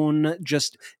own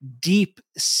just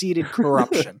deep-seated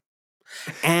corruption.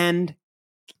 And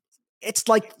it's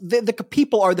like the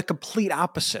people are the complete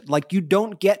opposite. Like you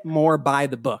don't get more by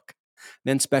the book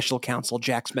than special counsel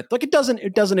Jack Smith. Look, it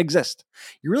doesn't exist.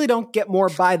 You really don't get more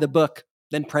by the book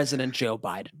than President Joe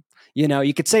Biden. You know,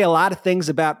 you could say a lot of things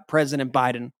about President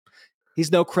Biden.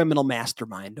 He's no criminal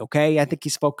mastermind, okay? I think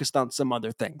he's focused on some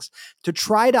other things. To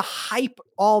try to hype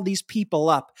all these people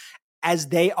up as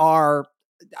they are,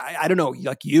 I don't know,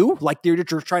 like they're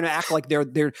trying to act like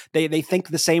they think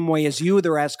the same way as you,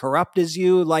 they're as corrupt as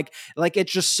you, like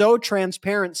it's just so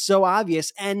transparent, so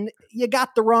obvious, and you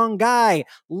got the wrong guy.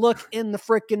 Look in the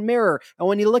freaking mirror, and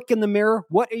when you look in the mirror,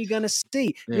 what are you going to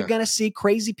see? Yeah. You're going to see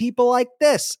crazy people like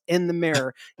this in the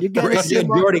mirror. You're going to see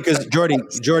Jordy, because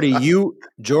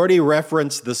Jordy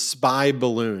referenced the spy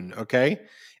balloon, okay,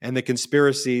 and the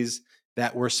conspiracies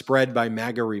that were spread by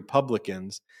MAGA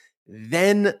Republicans.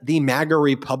 Then the MAGA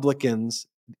Republicans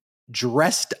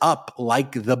dressed up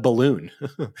like the balloon.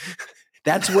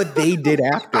 That's what they did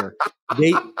after.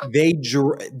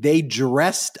 They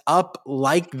dressed up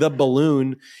like the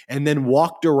balloon and then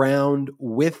walked around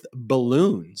with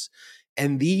balloons.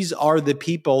 And these are the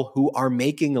people who are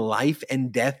making life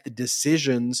and death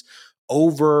decisions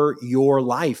over your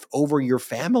life, over your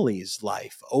family's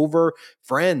life, over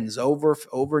friends,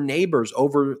 over neighbors,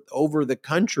 over the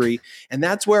country. And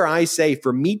that's where I say,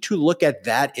 for me to look at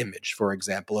that image, for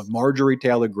example, of Marjorie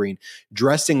Taylor Greene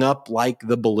dressing up like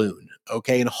the balloon,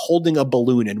 okay, and holding a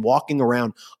balloon and walking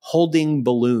around holding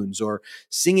balloons, or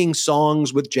singing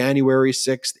songs with January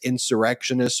 6th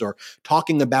insurrectionists, or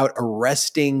talking about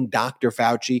arresting Dr.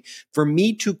 Fauci, for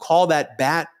me to call that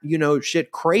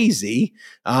shit crazy,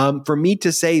 for me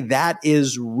to say that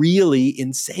is really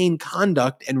insane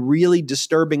conduct and really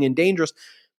disturbing and dangerous,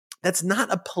 that's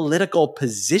not a political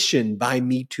position by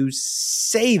me to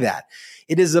say that.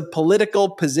 It is a political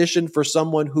position for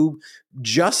someone who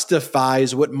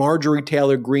justifies what Marjorie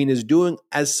Taylor Greene is doing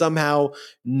as somehow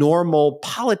normal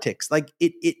politics. Like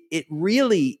it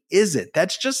really isn't.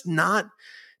 That's not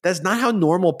how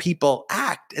normal people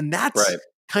act. And that's right.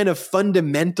 Kind of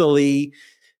fundamentally,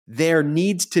 there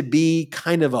needs to be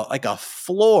kind of a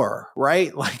floor,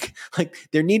 right? Like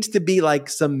there needs to be like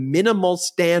some minimal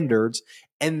standards,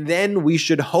 and then we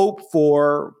should hope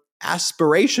for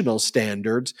aspirational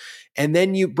standards. And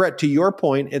then Brett, to your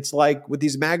point, it's like with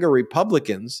these MAGA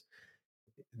Republicans,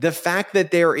 the fact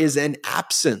that there is an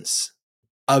absence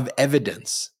of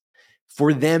evidence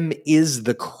for them is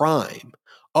the crime.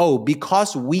 Oh,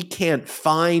 because we can't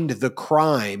find the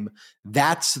crime,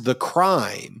 that's the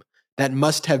crime that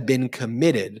must have been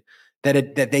committed,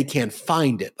 that they can't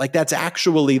find it. Like that's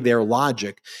actually their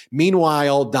logic.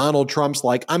 Meanwhile, Donald Trump's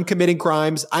like, I'm committing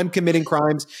crimes.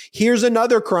 Here's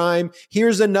another crime.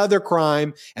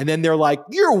 And then they're like,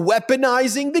 you're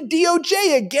weaponizing the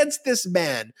DOJ against this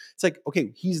man. It's like,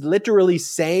 okay, he's literally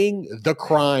saying the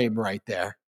crime right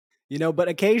there. You know, but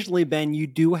occasionally, Ben, you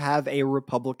do have a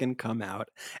Republican come out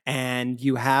and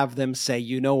you have them say,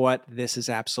 you know what, this is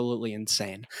absolutely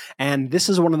insane. And this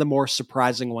is one of the more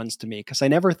surprising ones to me, because I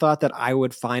never thought that I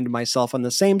would find myself on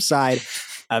the same side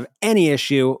of any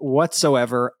issue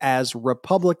whatsoever as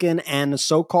Republican and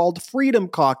so-called Freedom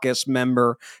Caucus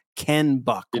member Ken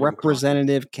Buck,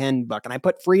 Representative Ken Buck. And I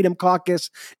put Freedom Caucus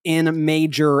in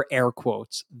major air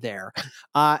quotes there.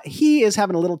 He is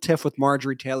having a little tiff with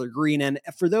Marjorie Taylor Greene. And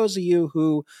for those of you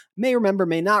who may remember,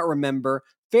 may not remember,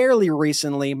 fairly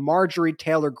recently, Marjorie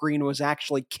Taylor Greene was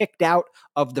actually kicked out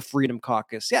of the Freedom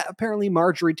Caucus. Yeah, apparently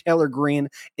Marjorie Taylor Greene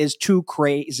is too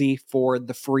crazy for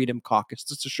the Freedom Caucus,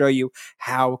 just to show you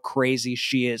how crazy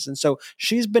she is. And so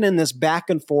she's been in this back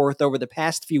and forth over the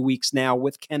past few weeks now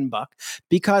with Ken Buck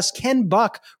because Ken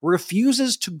Buck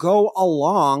refuses to go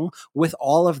along with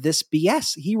all of this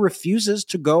BS. He refuses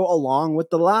to go along with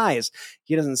the lies.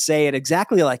 He doesn't say it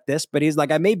exactly like this, but he's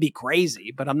like, I may be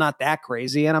crazy, but I'm not that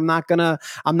crazy, and I'm not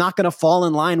gonna fall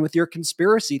in line with your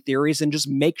conspiracy theories and just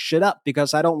make shit up because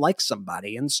I don't like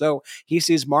somebody. And so he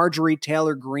sees Marjorie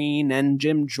Taylor Greene and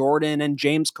Jim Jordan and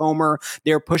James Comer.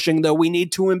 They're pushing we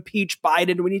need to impeach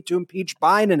Biden. We need to impeach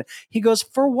Biden. He goes,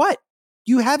 for what?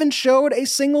 You haven't showed a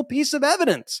single piece of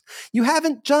evidence. You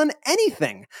haven't done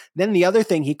anything. Then the other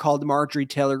thing he called Marjorie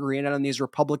Taylor Greene and these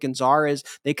Republicans is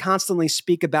they constantly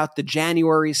speak about the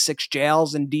January 6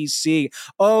 jails in D.C.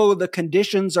 Oh, the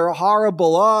conditions are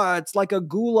horrible. Oh, it's like a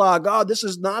gulag. Oh, this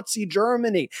is Nazi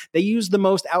Germany. They use the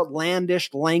most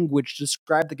outlandish language to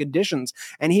describe the conditions.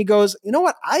 And he goes, you know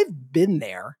what? I've been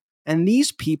there, and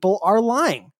these people are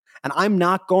lying. And I'm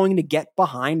not going to get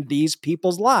behind these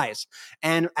people's lies.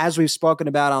 And as we've spoken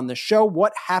about on the show,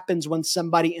 what happens when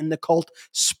somebody in the cult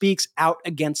speaks out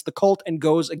against the cult and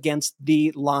goes against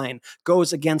the line,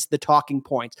 goes against the talking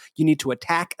points? You need to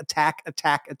attack.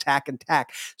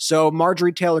 So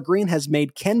Marjorie Taylor Greene has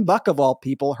made Ken Buck, of all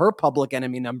people, her public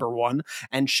enemy number one.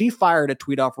 And she fired a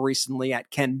tweet off recently at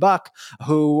Ken Buck,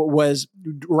 who was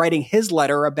writing his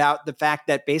letter about the fact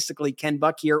that basically Ken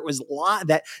Buck here was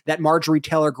that Marjorie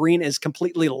Taylor Greene is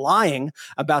completely lying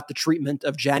about the treatment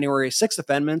of January 6th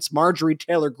amendments. Marjorie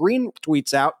Taylor Greene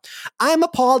tweets out, I'm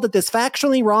appalled at this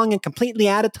factually wrong and completely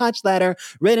out of touch letter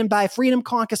written by Freedom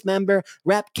Caucus member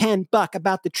Rep. Ken Buck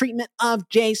about the treatment of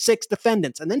J6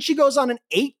 defendants. And then she goes on an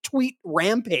 8-tweet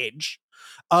rampage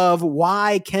of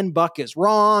why Ken Buck is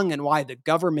wrong and why the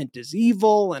government is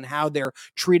evil and how they're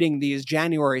treating these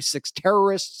January 6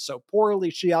 terrorists so poorly.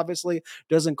 She obviously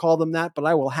doesn't call them that, but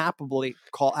I will happily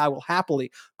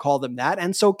call them that.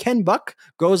 And so Ken Buck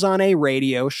goes on a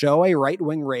radio show, a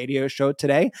right-wing radio show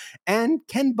today, and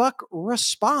Ken Buck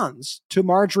responds to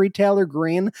Marjorie Taylor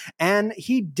Greene, and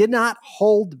he did not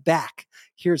hold back.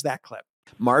 Here's that clip.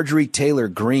 Marjorie Taylor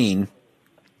Greene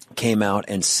came out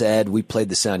and said, we played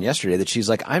the sound yesterday, that she's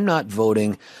like, I'm not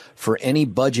voting for any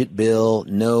budget bill,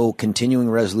 no continuing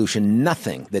resolution,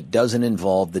 nothing that doesn't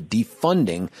involve the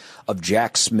defunding of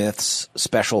Jack Smith's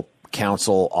special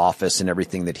counsel office and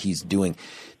everything that he's doing.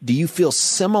 Do you feel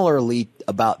similarly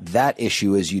about that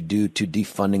issue as you do to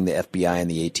defunding the FBI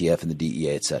and the ATF and the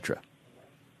DEA, et cetera?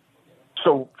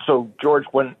 So George,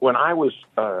 when I was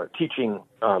teaching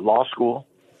law school,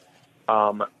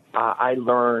 I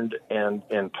learned and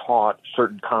taught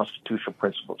certain constitutional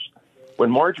principles. When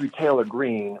Marjorie Taylor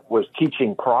Greene was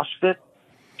teaching CrossFit,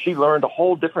 she learned a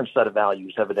whole different set of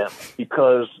values, evidently,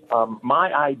 because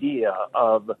my idea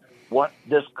of what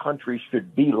this country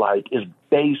should be like is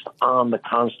based on the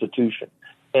Constitution.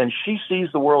 And she sees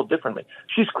the world differently.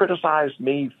 She's criticized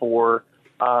me for,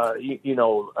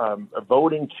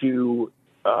 voting to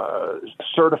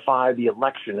certify the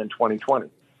election in 2020.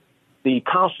 The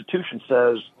Constitution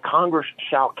says Congress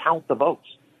shall count the votes.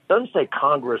 It doesn't say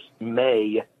Congress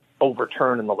may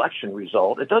overturn an election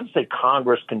result. It doesn't say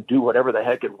Congress can do whatever the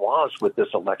heck it wants with this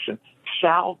election.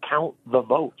 Shall count the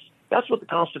votes. That's what the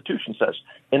Constitution says.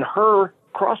 In her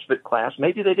CrossFit class,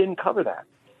 maybe they didn't cover that.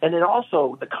 And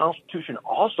the Constitution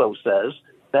also says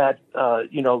that,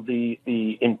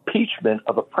 the impeachment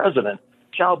of a president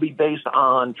shall be based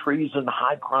on treason,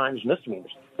 high crimes,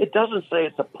 misdemeanors. It doesn't say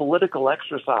it's a political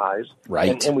exercise,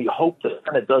 right? And we hope the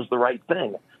Senate does the right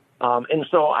thing. And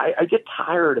so I get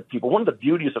tired of people. One of the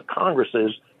beauties of Congress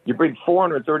is you bring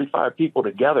 435 people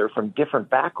together from different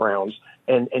backgrounds,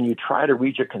 and you try to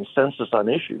reach a consensus on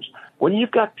issues. When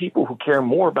you've got people who care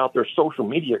more about their social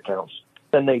media accounts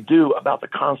than they do about the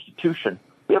Constitution,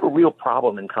 we have a real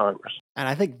problem in Congress. And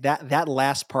I think that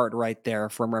last part right there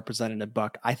from Representative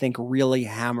Buck, I think really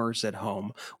hammers it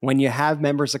home. When you have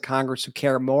members of Congress who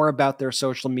care more about their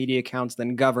social media accounts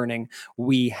than governing,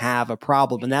 we have a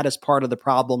problem. And that is part of the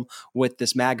problem with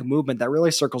this MAGA movement that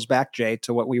really circles back, Jay,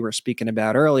 to what we were speaking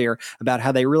about earlier, about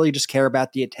how they really just care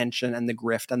about the attention and the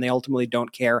grift, and they ultimately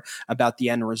don't care about the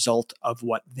end result of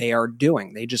what they are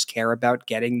doing. They just care about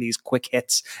getting these quick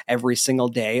hits every single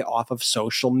day off of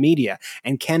social media.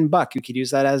 And Ken Buck, you could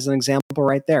use that as an example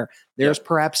right there. There's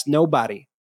perhaps nobody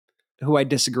who I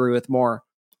disagree with more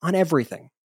on everything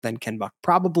than Ken Buck,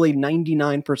 probably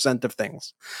 99% of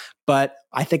things. But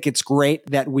I think it's great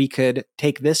that we could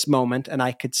take this moment and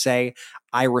I could say,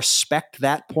 I respect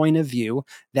that point of view.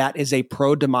 That is a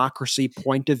pro-democracy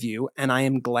point of view, and I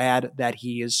am glad that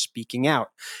he is speaking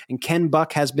out. And Ken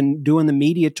Buck has been doing the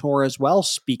media tour as well,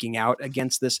 speaking out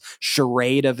against this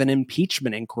charade of an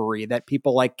impeachment inquiry that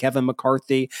people like Kevin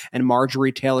McCarthy and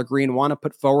Marjorie Taylor Greene want to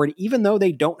put forward, even though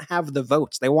they don't have the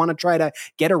votes. They want to try to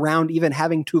get around even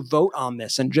having to vote on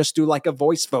this and just do like a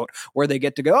voice vote where they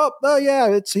get to go, oh yeah,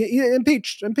 it's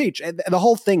impeach. And the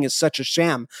whole thing is such a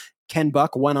sham. Ken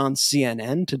Buck went on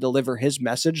CNN to deliver his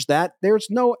message that there's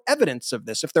no evidence of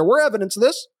this. If there were evidence of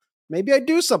this, maybe I'd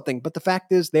do something. But the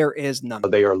fact is, there is none.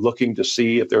 They are looking to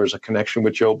see if there is a connection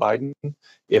with Joe Biden.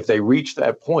 If they reach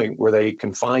that point where they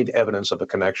can find evidence of a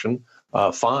connection,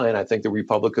 fine. I think the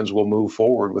Republicans will move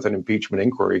forward with an impeachment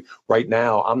inquiry. Right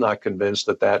now, I'm not convinced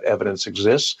that that evidence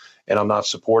exists, and I'm not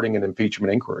supporting an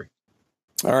impeachment inquiry.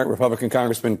 All right, Republican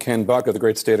Congressman Ken Buck of the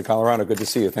great state of Colorado. Good to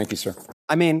see you. Thank you, sir.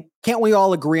 I mean, can't we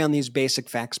all agree on these basic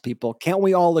facts, people? Can't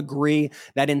we all agree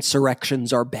that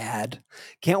insurrections are bad?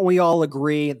 Can't we all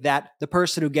agree that the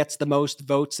person who gets the most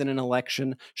votes in an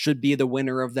election should be the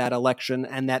winner of that election,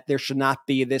 and that there should not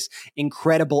be this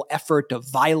incredible effort of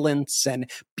violence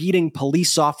and beating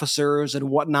police officers and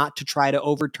whatnot to try to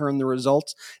overturn the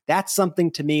results? That's something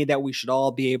to me that we should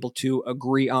all be able to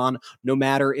agree on, no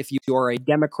matter if you are a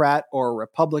Democrat or a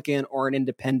Republican or an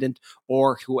independent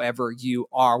or whoever you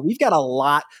are. We've got a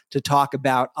lot to talk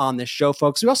about on this show,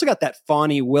 folks. We also got that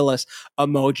Fawny Willis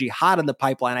emoji hot in the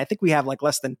pipeline. I think we have like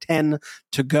less than 10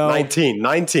 to go.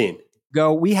 19.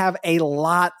 Go. We have a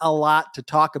lot to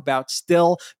talk about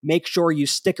still. Make sure you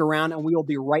stick around, and we will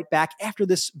be right back after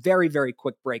this very, very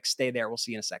quick break. Stay there. We'll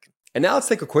see you in a second. And now let's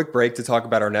take a quick break to talk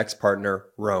about our next partner,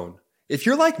 Roan. If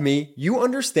you're like me, you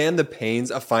understand the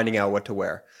pains of finding out what to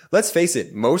wear. Let's face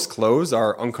it, most clothes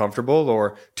are uncomfortable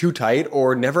or too tight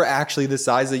or never actually the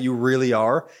size that you really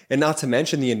are, and not to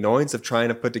mention the annoyance of trying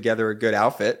to put together a good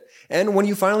outfit. And when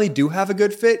you finally do have a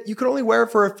good fit, you can only wear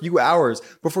it for a few hours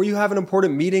before you have an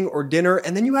important meeting or dinner,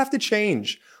 and then you have to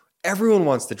change. Everyone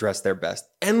wants to dress their best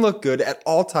and look good at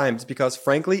all times because,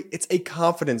 frankly, it's a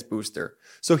confidence booster.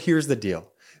 So here's the deal.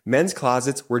 Men's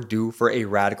closets were due for a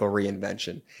radical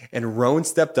reinvention, and Roan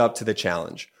stepped up to the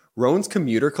challenge. Roan's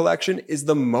commuter collection is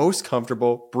the most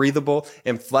comfortable, breathable,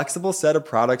 and flexible set of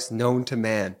products known to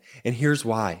man. And here's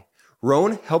why.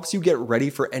 Roan helps you get ready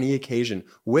for any occasion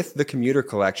with the commuter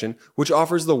collection, which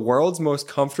offers the world's most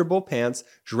comfortable pants,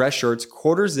 dress shirts,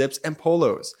 quarter zips, and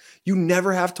polos. You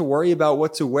never have to worry about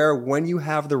what to wear when you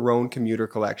have the Roan commuter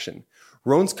collection.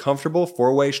 Roan's comfortable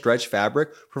 4-way stretch fabric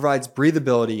provides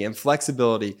breathability and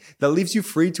flexibility that leaves you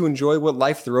free to enjoy what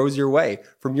life throws your way,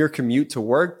 from your commute to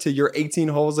work to your 18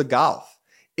 holes of golf.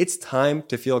 It's time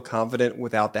to feel confident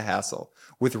without the hassle.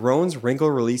 With Roan's wrinkle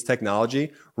release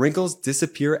technology, wrinkles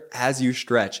disappear as you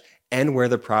stretch and wear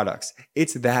the products.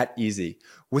 It's that easy.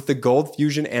 With the Gold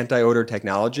Fusion anti-odor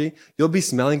technology, you'll be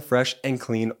smelling fresh and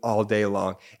clean all day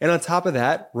long. And on top of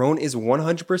that, Roan is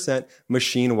 100%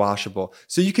 machine washable,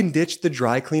 so you can ditch the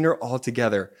dry cleaner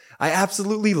altogether. I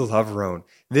absolutely love Roan.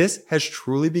 This has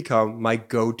truly become my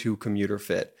go-to commuter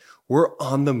fit. We're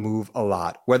on the move a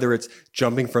lot. Whether it's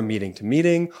jumping from meeting to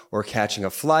meeting or catching a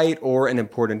flight or an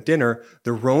important dinner,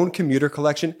 the Roan commuter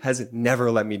collection has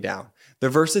never let me down. The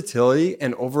versatility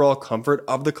and overall comfort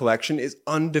of the collection is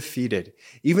undefeated.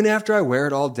 Even after I wear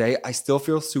it all day, I still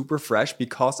feel super fresh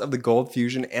because of the Gold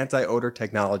Fusion anti-odor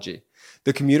technology.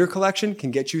 The commuter collection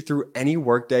can get you through any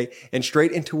workday and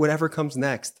straight into whatever comes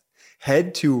next.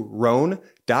 Head to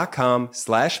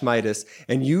roan.com/Midas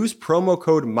and use promo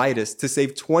code Midas to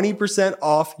save 20%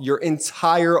 off your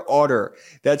entire order.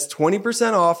 That's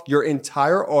 20% off your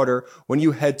entire order when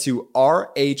you head to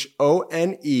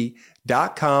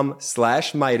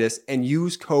RHONE.com/Midas and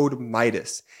use code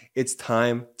Midas. It's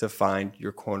time to find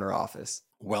your corner office.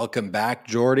 Welcome back,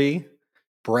 Jordy,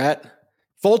 Brett.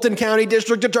 Fulton County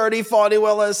District Attorney Fawny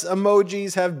Willis,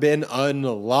 emojis have been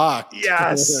unlocked.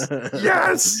 Yes.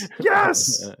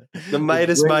 The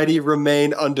Midas Mighty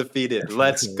remain undefeated.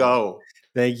 Let's go.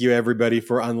 Thank you, everybody,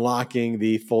 for unlocking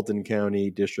the Fulton County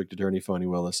District Attorney Phony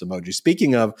Willis emoji.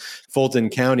 Speaking of Fulton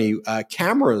County,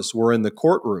 cameras were in the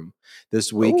courtroom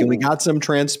this week, and we got some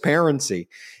transparency.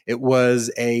 It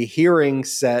was a hearing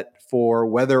set for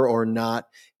whether or not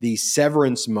the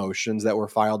severance motions that were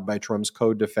filed by Trump's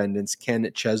co-defendants, Ken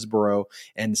Chesebro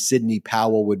and Sidney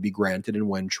Powell, would be granted and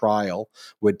when trial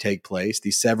would take place.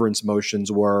 The severance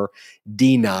motions were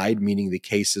denied, meaning the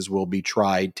cases will be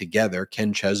tried together.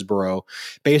 Ken Chesebro,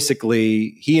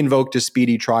 basically, he invoked a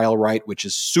speedy trial right, which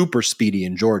is super speedy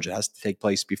in Georgia. It has to take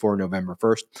place before November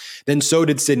 1st. Then so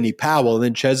did Sidney Powell. And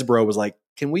then Chesebro was like,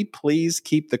 can we please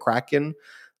keep the Kraken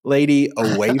lady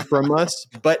away from us?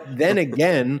 But then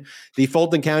again, the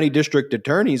Fulton County District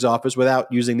Attorney's Office, without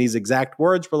using these exact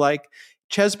words, were like,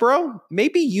 Chesebro,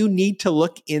 maybe you need to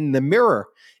look in the mirror.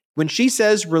 When she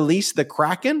says release the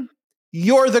Kraken,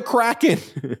 you're the Kraken.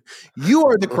 You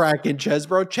are the Kraken,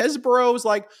 Chesebro. Chesebro's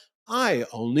like, I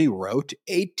only wrote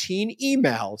 18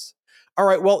 emails. All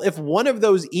right, well, if one of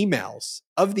those emails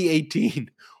of the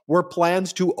 18 were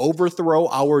plans to overthrow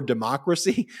our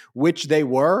democracy, which they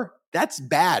were, that's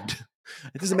bad.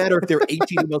 It doesn't matter if they're 18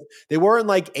 emails. They weren't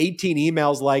like 18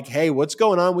 emails like, hey, what's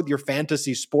going on with your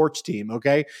fantasy sports team,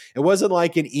 okay? It wasn't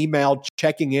like an email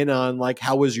checking in on like,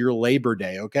 how was your Labor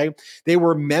Day, okay? They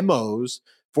were memos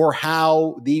for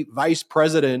how the vice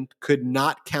president could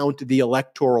not count the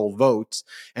electoral votes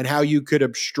and how you could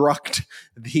obstruct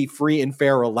the free and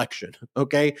fair election,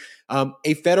 okay?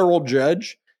 A federal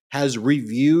judge has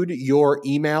reviewed your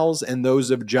emails and those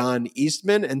of John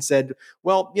Eastman and said,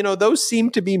 well, you know, those seem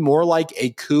to be more like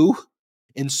a coup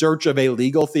in search of a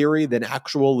legal theory than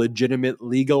actual legitimate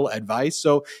legal advice.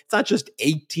 So it's not just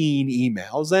 18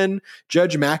 emails. And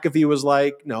Judge McAfee was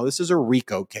like, no, this is a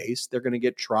RICO case. They're going to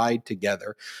get tried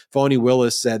together. Phony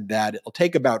Willis said that it'll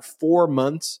take about 4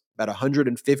 months, about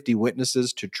 150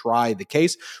 witnesses to try the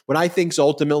case. What I think is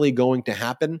ultimately going to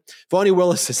happen, Phony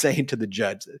Willis is saying to the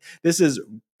judge, this is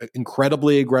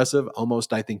incredibly aggressive,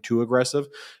 almost I think too aggressive,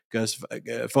 because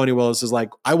Phony Willis is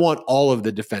like, I want all of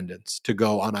the defendants to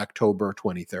go on October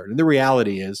 23rd. And the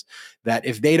reality is that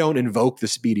if they don't invoke the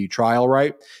speedy trial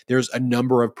right, there's a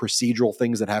number of procedural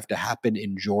things that have to happen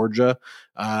in Georgia.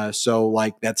 So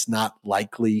like that's not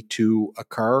likely to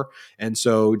occur. And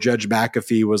so Judge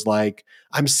McAfee was like,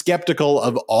 I'm skeptical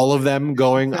of all of them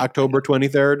going October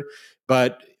 23rd,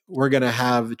 but we're going to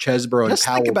have Chesebro and Just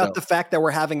Powell. think about the fact that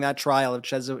we're having that trial of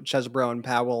Chesebro and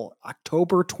Powell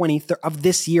October 23rd of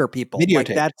this year, people. Videotape. Like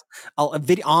that's a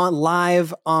video on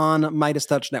live on Midas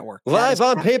Touch Network. Live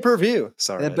on pay-per-view.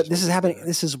 Sorry. But this is happening.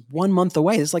 This is 1 month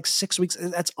away. It's like 6 weeks.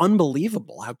 That's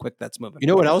unbelievable how quick that's moving. You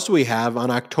know what else we have? On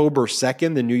October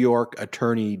 2nd, the New York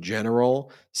Attorney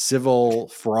General civil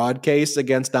fraud case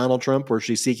against Donald Trump, where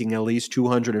she's seeking at least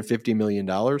 $250 million.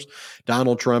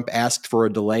 Donald Trump asked for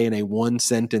a delay in a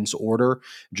one-sentence order.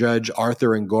 Judge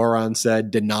Arthur Engoron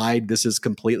said, denied, this is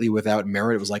completely without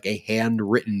merit. It was like a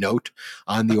handwritten note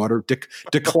on the order.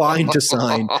 Declined to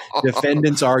sign.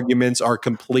 Defendants' arguments are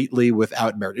completely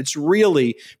without merit. It's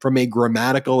really, from a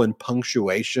grammatical and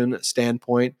punctuation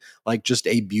standpoint, like just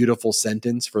a beautiful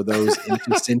sentence for those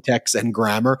into syntax and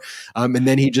grammar. And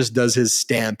then he just does his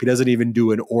stamp. He doesn't even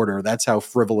do an order. That's how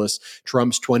frivolous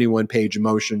Trump's 21-page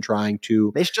motion trying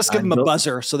to... They should just give him a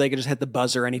buzzer so they could just hit the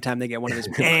buzzer anytime they get one of his...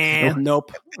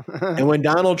 Nope. And when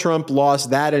Donald Trump lost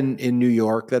that in New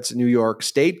York, that's New York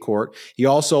State Court, he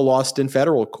also lost in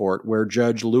federal court, where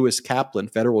Judge Lewis Kaplan,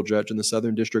 federal judge in the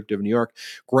Southern District of New York,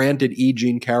 granted E.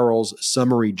 Jean Carroll's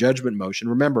summary judgment motion.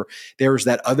 Remember, there's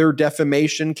that other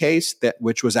defamation case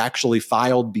which was actually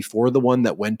filed before the one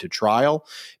that went to trial,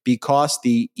 because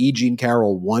the E. Jean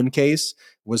Carroll 1 case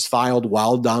was filed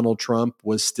while Donald Trump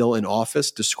was still in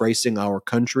office, disgracing our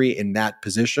country in that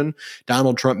position.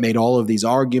 Donald Trump made all of these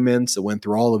arguments. It went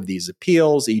through all of these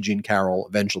appeals. E. Jean Carroll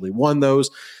eventually won those.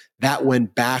 That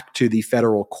went back to the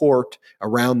federal court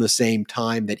around the same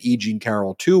time that E. Jean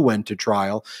Carroll 2 went to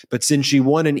trial. But since she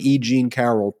won in E. Jean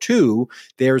Carroll 2,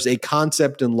 there's a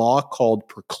concept in law called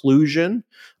preclusion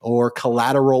or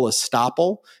collateral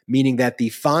estoppel, meaning that the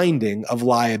finding of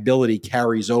liability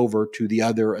carries over to the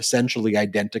other essentially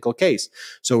identical case.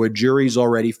 So a jury's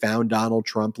already found Donald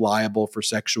Trump liable for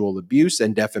sexual abuse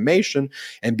and defamation.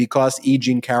 And because E.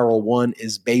 Jean Carroll 1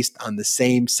 is based on the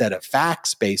same set of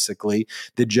facts, basically,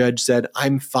 the judge said,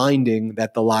 I'm finding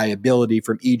that the liability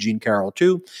from E. Jean Carroll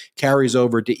 2 carries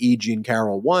over to E. Jean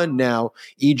Carroll 1. Now,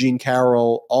 E. Jean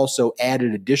Carroll also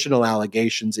added additional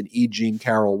allegations in E. Jean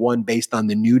Carroll 1 based on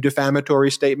the new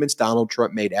defamatory statements Donald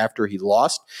Trump made after he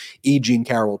lost E. Jean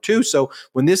Carroll 2. So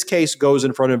when this case goes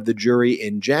in front of the jury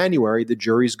in January, the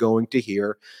jury's going to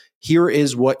hear, here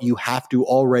is what you have to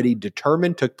already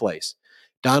determine took place.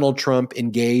 Donald Trump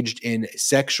engaged in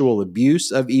sexual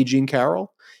abuse of E. Jean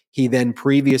Carroll. He then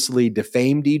previously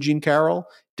defamed E. Jean Carroll,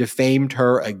 defamed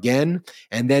her again,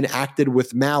 and then acted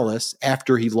with malice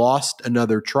after he lost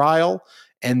another trial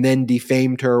and then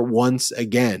defamed her once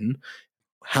again.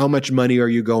 How much money are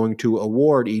you going to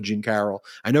award E. Jean Carroll?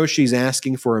 I know she's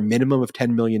asking for a minimum of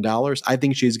 $10 million. I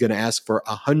think she's going to ask for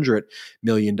 $100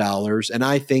 million. And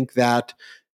I think that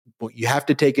you have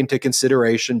to take into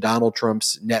consideration Donald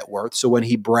Trump's net worth. So when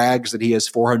he brags that he has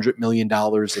 $400 million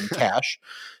in cash,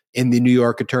 in the New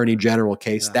York Attorney General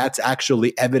case, that's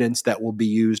actually evidence that will be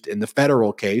used in the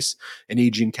federal case in E.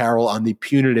 Jean Carroll on the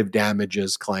punitive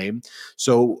damages claim.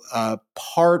 So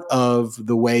part of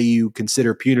the way you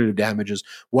consider punitive damages,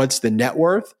 what's the net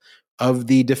worth of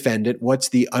the defendant, what's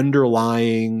the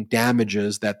underlying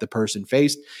damages that the person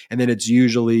faced, and then it's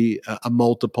usually a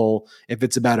multiple. If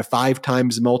it's about a 5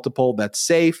 times multiple, that's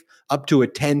safe. Up to a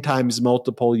 10 times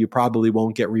multiple, you probably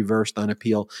won't get reversed on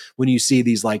appeal. When you see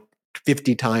these like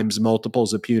 50 times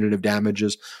multiples of punitive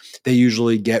damages, they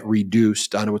usually get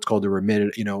reduced on what's called a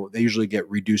remitted, they usually get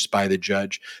reduced by the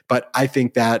judge. But I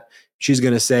think that she's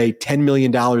going to say $10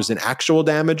 million in actual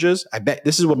damages. I bet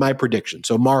this is what my prediction.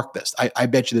 So mark this. I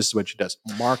bet you this is what she does.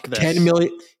 Mark this.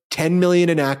 10 million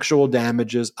in actual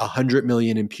damages, 100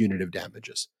 million in punitive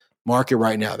damages. Mark it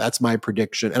right now. That's my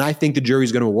prediction. And I think the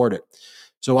jury's going to award it.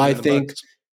 So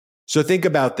think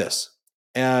about this.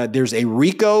 There's a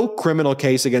RICO criminal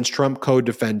case against Trump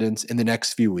co-defendants in the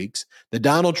next few weeks. The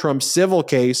Donald Trump civil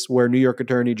case, where New York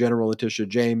Attorney General Letitia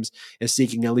James is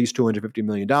seeking at least $250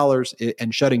 million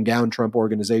and shutting down Trump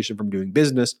Organization from doing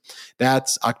business.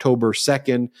 That's October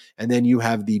 2nd. And then you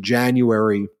have the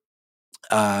January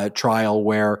trial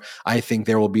where I think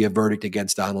there will be a verdict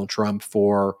against Donald Trump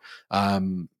for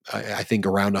I think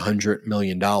around $100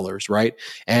 million, right?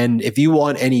 And if you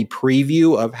want any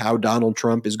preview of how Donald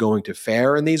Trump is going to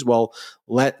fare in these, well,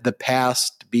 let the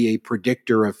past be a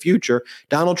predictor of future.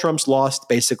 Donald Trump's lost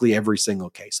basically every single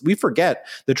case. We forget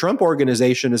the Trump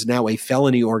Organization is now a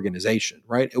felony organization,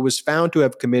 right? It was found to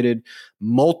have committed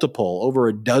over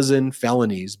a dozen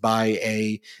felonies by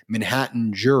a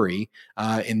Manhattan jury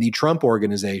in the Trump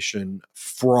Organization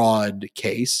fraud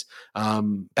case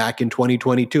back in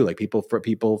 2022. Like people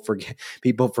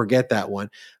forget that one.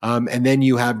 And then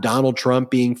you have Donald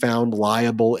Trump being found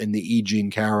liable in the E.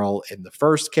 Jean Carroll in the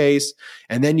first case.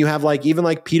 And then you have even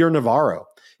Peter Navarro.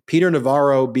 Peter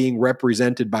Navarro being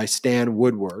represented by Stan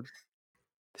Woodward.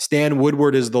 Stan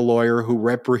Woodward is the lawyer who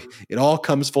it all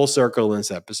comes full circle in this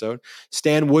episode.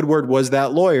 Stan Woodward is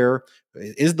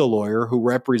the lawyer who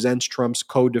represents Trump's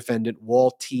co-defendant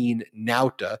Waltine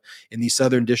Nauta in the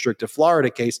Southern District of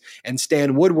Florida case. And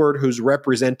Stan Woodward, who's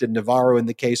represented Navarro in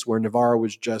the case where Navarro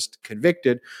was just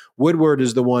convicted, Woodward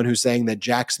is the one who's saying that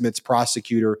Jack Smith's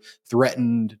prosecutor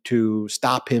threatened to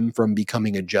stop him from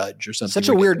becoming a judge or something. Such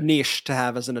a weird niche to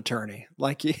have as an attorney.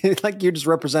 Like you just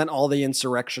represent all the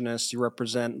insurrectionists. You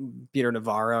represent Peter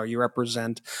Navarro. You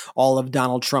represent all of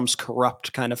Donald Trump's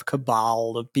corrupt kind of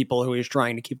cabal of people who he's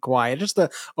trying to keep quiet. Just a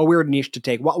weird niche to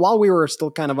take. While we were still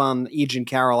kind of on E. Jean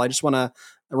Carroll, I just want to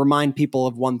remind people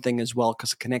of one thing as well,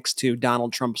 because it connects to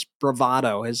Donald Trump's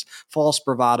bravado, his false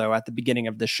bravado at the beginning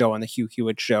of the show on the Hugh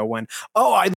Hewitt show when,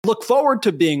 I look forward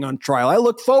to being on trial. I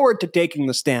look forward to taking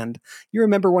the stand. You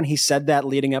remember when he said that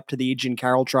leading up to the E. Jean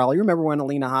Carroll trial? You remember when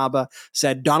Alina Habba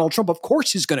said, Donald Trump, of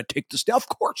course he's going to take the stand. Of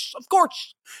course.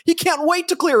 He can't wait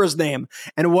to clear his name.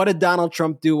 And what did Donald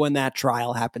Trump do when that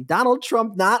trial happened? Donald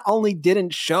Trump not only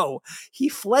didn't show, he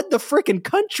fled the freaking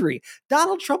country.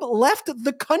 Donald Trump left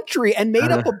the country and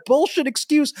made up a bullshit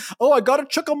excuse. I got to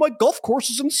check on my golf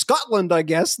courses in Scotland, I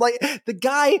guess. Like, the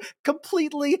guy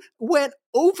completely went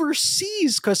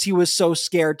overseas because he was so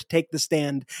scared to take the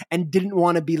stand and didn't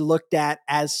want to be looked at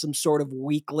as some sort of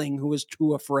weakling who was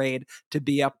too afraid to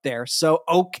be up there. So,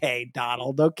 okay,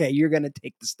 Donald, you're going to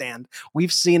take the stand.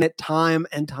 We've seen it time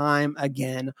and time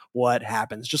again. What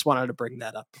happens? Just wanted to bring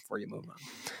that up before you move on.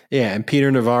 Yeah, and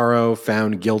Peter Navarro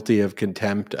found guilty of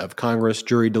contempt of Congress.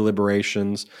 Jury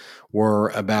deliberations were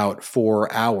about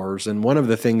 4 hours. And one of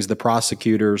the things the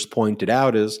prosecutors pointed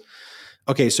out is,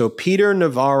 so Peter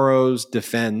Navarro's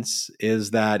defense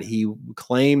is that he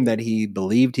claimed that he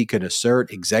believed he could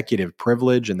assert executive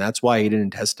privilege, and that's why he didn't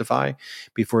testify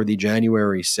before the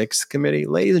January 6th committee.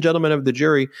 Ladies and gentlemen of the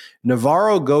jury,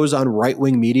 Navarro goes on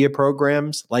right-wing media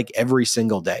programs like every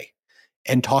single day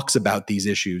and talks about these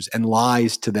issues and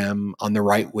lies to them on the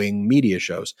right-wing media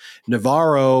shows.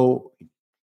 Navarro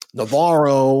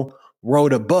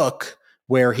wrote a book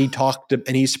where he talked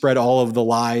and he spread all of the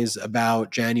lies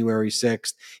about January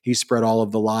 6th. He spread all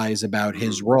of the lies about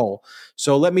his role.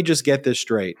 So let me just get this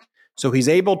straight. So he's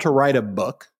able to write a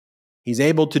book He's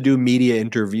able to do media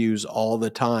interviews all the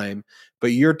time,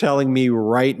 but you're telling me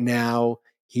right now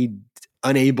he's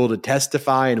unable to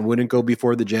testify and wouldn't go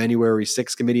before the January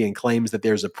 6th committee and claims that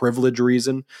there's a privilege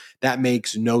reason. That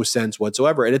makes no sense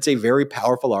whatsoever. And it's a very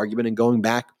powerful argument. And going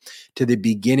back to the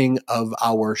beginning of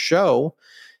our show,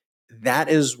 that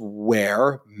is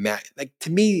where, like,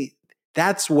 to me,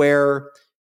 that's where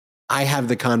I have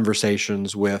the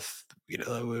conversations with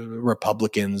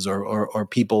Republicans or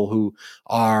people who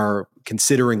are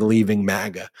considering leaving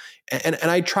MAGA. And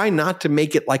I try not to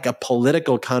make it like a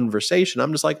political conversation.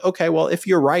 I'm just like, okay, well, if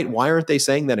you're right, why aren't they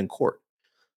saying that in court?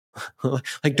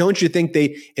 Like, don't you think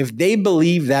if they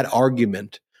believe that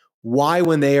argument, why,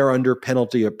 when they are under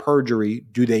penalty of perjury,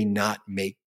 do they not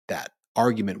make that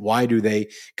argument? Why do they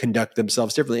conduct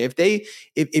themselves differently?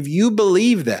 If you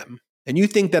believe them and you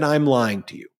think that I'm lying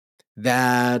to you,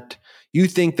 that you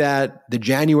think that the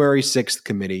January 6th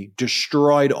committee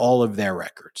destroyed all of their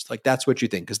records, like that's what you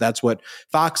think, because that's what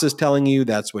Fox is telling you,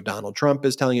 that's what Donald Trump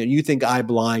is telling you, and you think I'm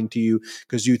lying to you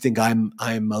because you think I'm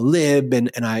a lib and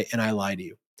I lie to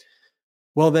you.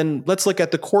 Well, then let's look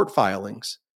at the court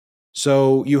filings.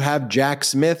 So you have Jack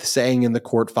Smith saying in the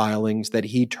court filings that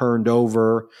he turned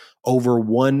over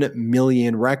 1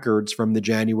 million records from the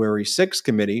January 6th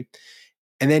committee.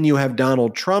 And then you have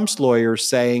Donald Trump's lawyers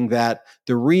saying that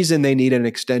the reason they need an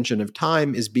extension of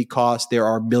time is because there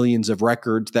are millions of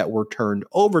records that were turned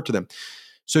over to them.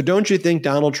 So don't you think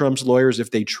Donald Trump's lawyers, if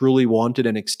they truly wanted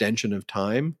an extension of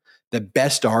time, the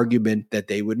best argument that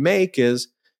they would make is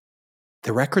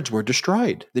the records were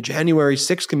destroyed. The January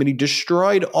 6th committee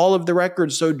destroyed all of the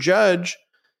records. So, Judge,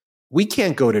 we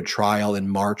can't go to trial in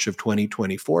March of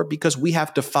 2024 because we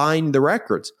have to find the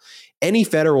records. Any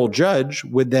federal judge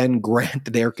would then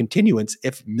grant their continuance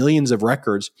if millions of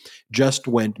records just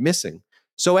went missing.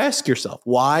 So ask yourself,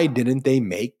 why didn't they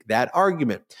make that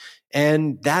argument?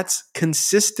 And that's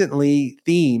consistently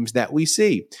themes that we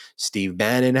see. Steve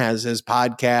Bannon has his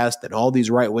podcast, and all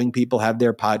these right-wing people have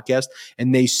their podcast,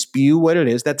 and they spew what it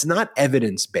is that's not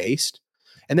evidence-based.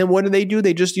 And then what do?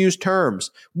 They just use terms.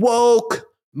 Woke,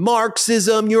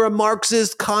 Marxism, you're a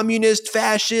Marxist, communist,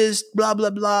 fascist, blah,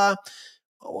 blah, blah.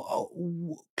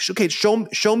 Okay,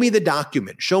 show me the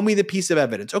document. Show me the piece of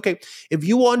evidence. Okay, if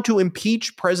you want to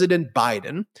impeach President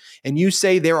Biden and you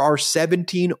say there are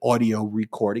 17 audio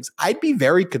recordings, I'd be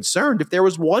very concerned if there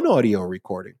was one audio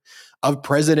recording of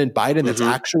President Biden that's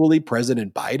actually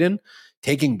President Biden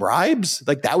taking bribes.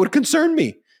 Like, that would concern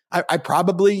me. I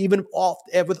probably, even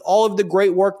with all of the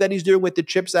great work that he's doing with the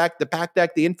CHIPS Act, the PACT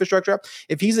Act, the Infrastructure Act,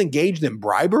 if he's engaged in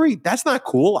bribery, that's not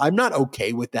cool. I'm not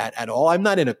okay with that at all. I'm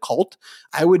not in a cult.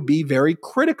 I would be very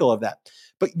critical of that.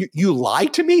 But you lie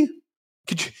to me?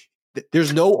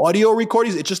 There's no audio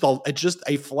recordings. It's just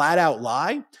a flat out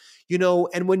lie.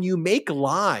 And when you make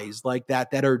lies like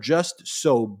that are just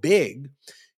so big,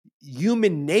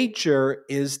 human nature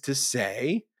is to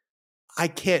say,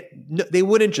 they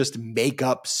wouldn't just make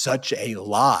up such a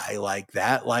lie like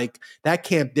that. Like, that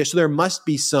can't, so there must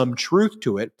be some truth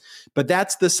to it. But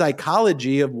that's the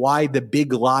psychology of why the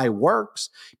big lie works,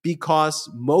 because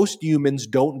most humans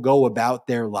don't go about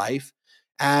their life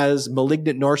as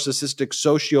malignant, narcissistic,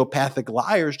 sociopathic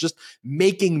liars, just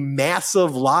making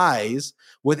massive lies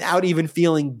without even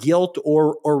feeling guilt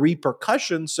or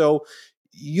repercussion. So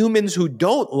humans who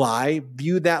don't lie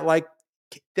view that like,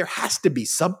 there has to be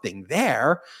something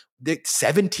there.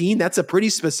 17, that's a pretty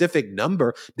specific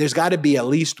number. There's got to be at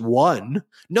least one.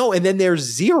 No, and then there's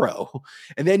zero.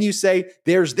 And then you say,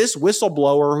 there's this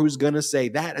whistleblower who's going to say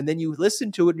that. And then you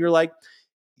listen to it and you're like,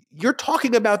 you're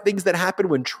talking about things that happened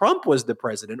when Trump was the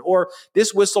president, or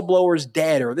this whistleblower's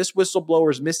dead, or this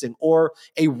whistleblower's missing, or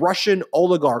a Russian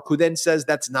oligarch who then says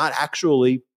that's not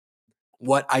actually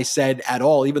what I said at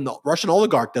all. Even the Russian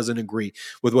oligarch doesn't agree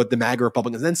with what the MAGA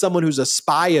Republicans, and then someone who's a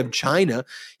spy of China,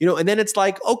 and then it's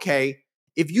like, okay,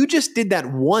 if you just did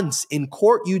that once in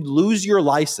court, you'd lose your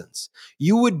license.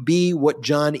 You would be what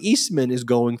John Eastman is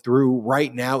going through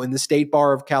right now in the State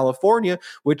Bar of California,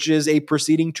 which is a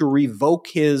proceeding to revoke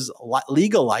his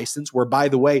legal license, where, by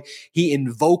the way, he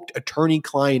invoked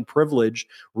attorney-client privilege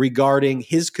regarding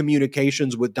his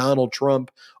communications with Donald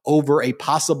Trump over a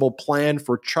possible plan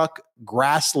for Chuck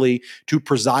Grassley to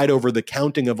preside over the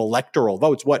counting of electoral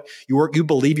votes. What, you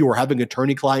believe you were having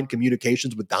attorney-client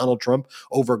communications with Donald Trump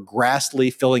over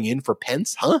Grassley filling in for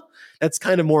Pence? Huh? That's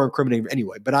kind of more incriminating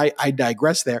anyway, but I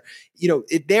digress there.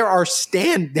 There are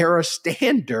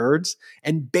standards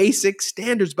and basic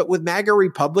standards, but with MAGA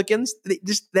Republicans,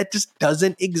 that just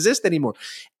doesn't exist anymore.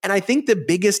 And I think the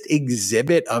biggest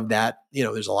exhibit of that,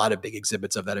 there's a lot of big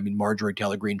exhibits of that. I mean, Marjorie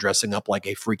Taylor Greene dressing up like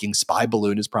a freaking spy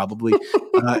balloon is probably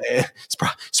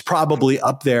it's probably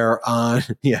up there on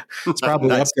it's probably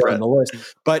Nice up there threat. on the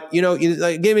list. But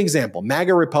like, give me an example.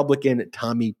 MAGA Republican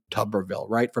Tommy Tuberville,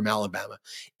 right, from Alabama.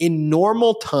 In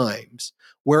normal times,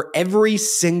 where every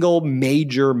single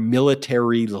major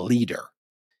military leader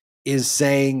is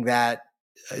saying that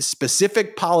a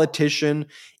specific politician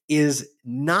is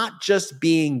not just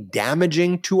being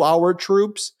damaging to our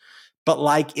troops, but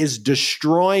like is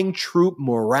destroying troop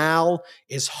morale,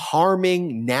 is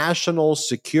harming national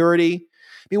security.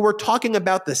 I mean, we're talking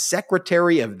about the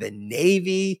Secretary of the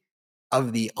Navy,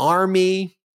 of the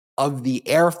Army, of the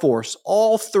Air Force,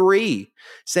 all three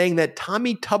saying that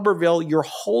Tommy Tuberville, you're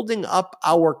holding up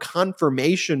our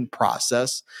confirmation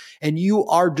process and you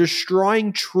are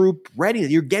destroying troop readiness.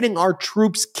 You're getting our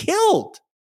troops killed.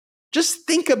 Just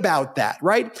think about that,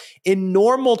 right? In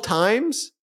normal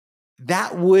times,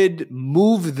 that would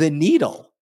move the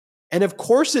needle. And of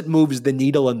course, it moves the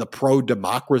needle in the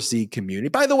pro-democracy community.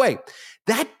 By the way,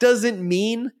 that doesn't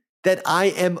mean that I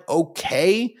am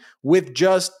okay with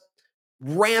just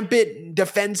rampant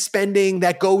defense spending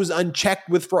that goes unchecked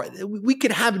with fraud. We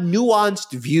can have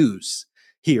nuanced views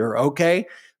here, okay?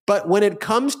 But when it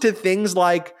comes to things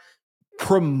like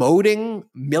promoting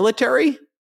military,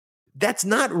 that's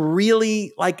not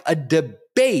really like a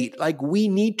debate. Like, we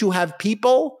need to have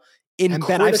people in And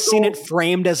Ben, I've seen it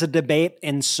framed as a debate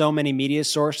in so many media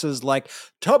sources, like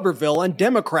Tuberville and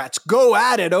Democrats go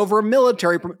at it over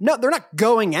military. No, they're not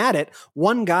going at it.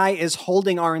 One guy is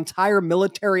holding our entire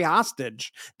military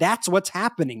hostage. That's what's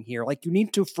happening here. Like, you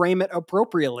need to frame it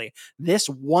appropriately. This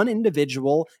one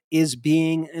individual is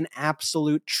being an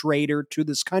absolute traitor to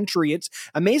this country. It's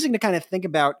amazing to kind of think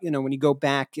about, when you go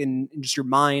back in just your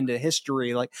mind to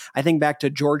history. Like, I think back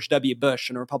to George W. Bush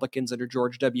and Republicans under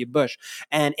George W. Bush.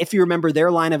 And if you remember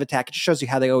their line of attack, it just shows you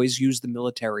how they always use the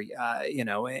military,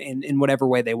 in whatever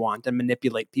way they want and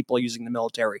manipulate people using the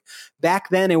military. Back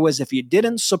then, it was if you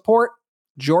didn't support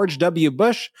George W.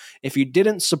 Bush, if you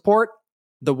didn't support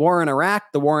the war in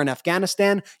Iraq, the war in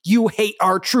Afghanistan, you hate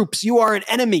our troops. You are an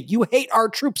enemy. You hate our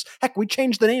troops. Heck, we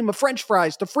changed the name of French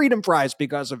fries to freedom fries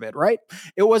because of it, right?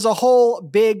 It was a whole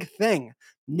big thing.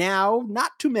 Now,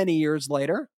 not too many years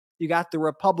later, you got the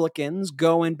Republicans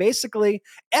going basically,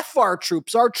 F our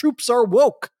troops. Our troops are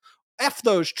woke. F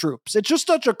those troops. It's just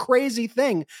such a crazy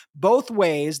thing. Both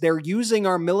ways, they're using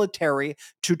our military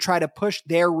to try to push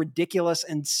their ridiculous,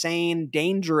 insane,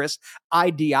 dangerous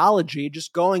ideology,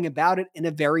 just going about it in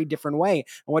a very different way.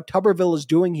 And what Tuberville is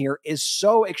doing here is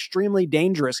so extremely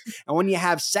dangerous. And when you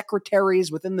have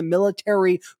secretaries within the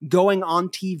military going on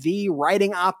TV,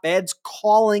 writing op-eds,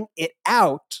 calling it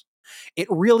out, it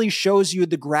really shows you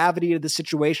the gravity of the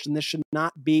situation. This should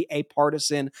not be a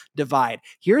partisan divide.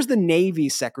 Here's the Navy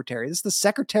secretary. This is the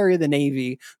Secretary of the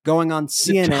Navy going on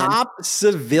CNN. The top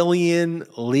civilian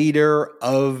leader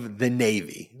of the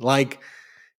Navy. Like,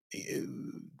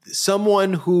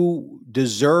 someone who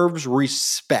deserves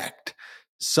respect.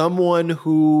 Someone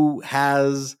who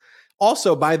has...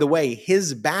 Also, by the way,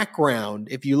 his background,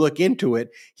 if you look into it,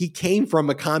 he came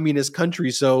from a communist country,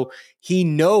 so he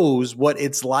knows what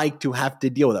it's like to have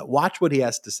to deal with it. Watch what he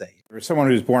has to say. For someone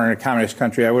who's born in a communist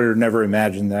country, I would have never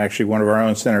imagined that actually one of our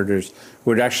own senators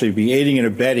would actually be aiding and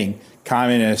abetting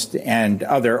communist and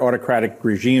other autocratic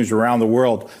regimes around the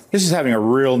world. This is having a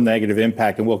real negative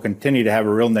impact and will continue to have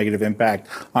a real negative impact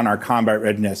on our combat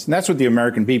readiness. And that's what the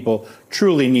American people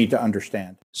truly need to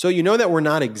understand. So you know that we're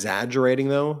not exaggerating,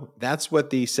 though? That's what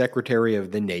the Secretary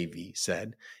of the Navy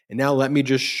said. And now let me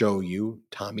just show you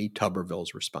Tommy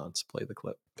Tuberville's response. Play the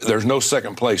clip. There's no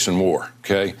second place in war,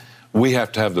 okay? We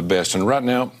have to have the best. And right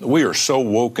now, we are so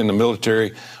woke in the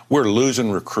military, we're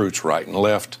losing recruits right and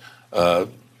left.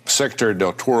 Secretary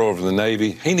Del Toro of the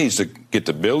Navy, he needs to get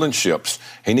to building ships.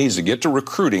 He needs to get to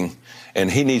recruiting,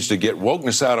 and he needs to get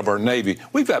wokeness out of our Navy.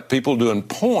 We've got people doing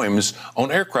poems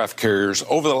on aircraft carriers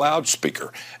over the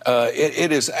loudspeaker.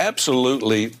 It is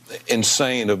absolutely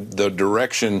insane of the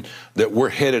direction that we're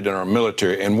headed in our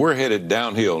military, and we're headed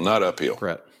downhill, not uphill.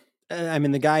 Brett. I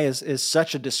mean, the guy is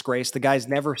such a disgrace. The guy's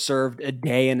never served a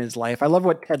day in his life. I love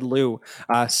what Ted Lieu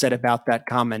said about that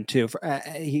comment, too.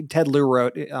 Ted Lieu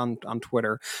wrote on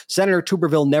Twitter, Senator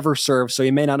Tuberville never served, so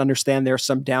he may not understand there's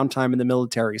some downtime in the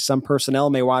military. Some personnel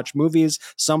may watch movies,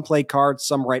 some play cards,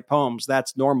 some write poems.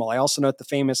 That's normal. I also note the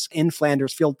famous In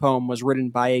Flanders Field poem was written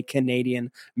by a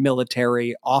Canadian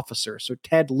military officer. So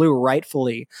Ted Lieu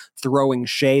rightfully throwing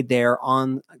shade there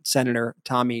on Senator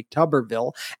Tommy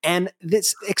Tuberville. And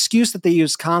this excuse excuse that they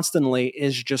use constantly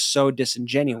is just so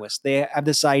disingenuous. They have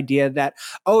this idea that,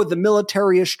 oh, the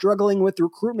military is struggling with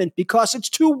recruitment because it's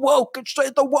too woke. It's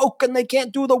the woke and they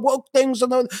can't do the woke things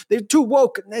and they're too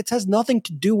woke. It has nothing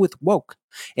to do with woke.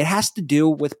 It has to do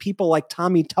with people like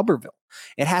Tommy Tuberville.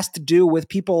 It has to do with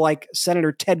people like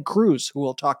Senator Ted Cruz, who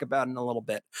we'll talk about in a little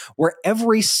bit, where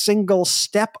every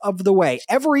step of the way,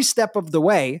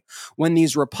 when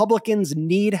these Republicans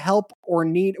need help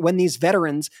when these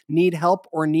veterans need help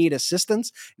or need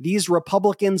assistance, these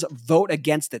Republicans vote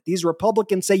against it. These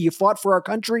Republicans say, you fought for our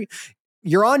country.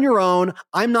 You're on your own.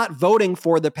 I'm not voting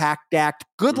for the PACT Act.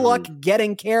 Good luck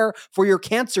getting care for your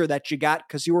cancer that you got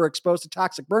because you were exposed to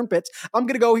toxic burn pits. I'm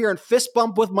going to go here and fist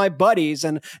bump with my buddies,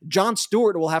 and Jon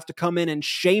Stewart will have to come in and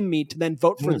shame me to then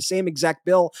vote for the same exact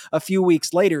bill a few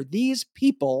weeks later. These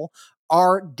people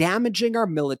are damaging our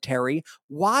military.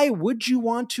 Why would you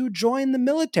want to join the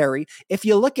military if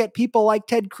you look at people like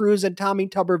Ted Cruz and Tommy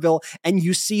Tuberville and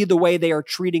you see the way they are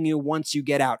treating you once you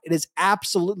get out? It is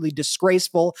absolutely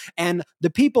disgraceful. And the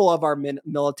people of our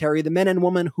military, the men and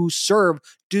women who serve,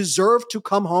 deserve to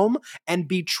come home and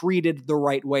be treated the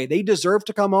right way. They deserve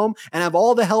to come home and have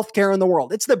all the health care in the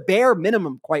world. It's the bare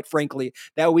minimum, quite frankly,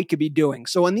 that we could be doing.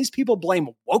 So when these people blame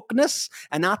wokeness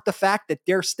and not the fact that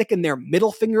they're sticking their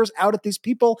middle fingers out at these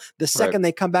people the second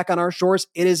they come back on our shores,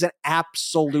 it is an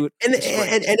absolute and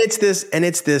it's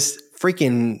this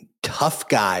freaking tough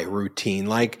guy routine.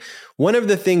 Like, one of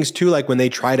the things too, like when they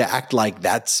try to act like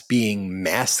that's being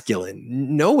masculine.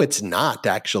 No, it's not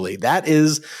actually. That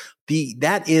is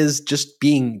just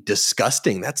being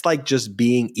disgusting. That's like just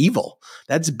being evil.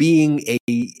 That's being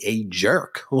a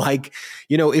jerk. Like,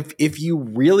 if you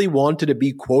really wanted to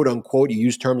be quote unquote, you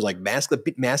use terms like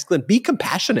masculine, be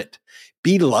compassionate,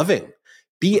 be loving,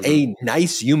 be a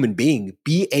nice human being,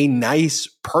 be a nice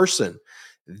person.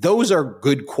 Those are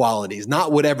good qualities,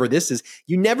 not whatever this is.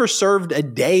 You never served a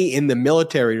day in the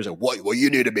military. You're like, what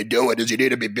you need to be doing is you need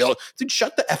to be building. Dude,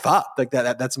 shut the F up. Like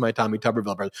that's my Tommy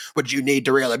Tuberville brother. What you need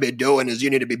to really be doing is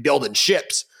you need to be building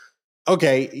ships.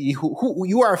 Okay,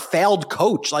 you are a failed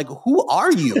coach. Like, who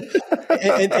are you?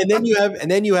 and then you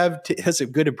have. That's a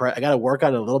good impression. I got to work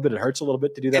on it a little bit. It hurts a little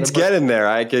bit to do that. It's getting there.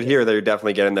 I could hear they're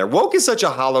definitely getting there. Woke is such a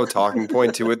hollow talking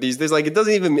point too with these days. Like, it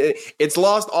doesn't even. It's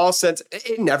lost all sense.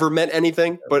 It never meant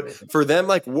anything. But for them,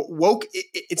 like woke,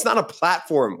 it's not a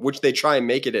platform which they try and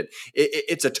make it.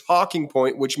 It's a talking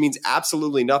point which means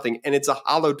absolutely nothing, and it's a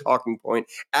hollow talking point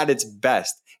at its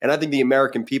best. And I think the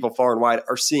American people far and wide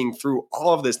are seeing through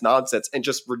all of this nonsense and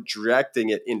just rejecting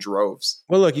it in droves.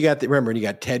 Well, look, you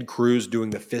got Ted Cruz doing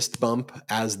the fist bump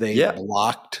as they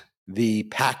blocked the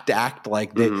PACT Act.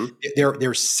 Like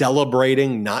they're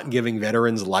celebrating not giving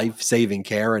veterans life-saving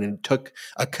care, and it took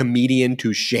a comedian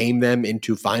to shame them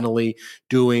into finally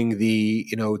doing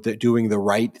doing the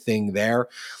right thing there.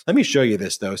 Let me show you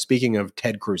this though. Speaking of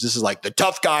Ted Cruz, this is like the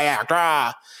tough guy act.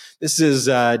 This is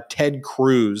Ted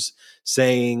Cruz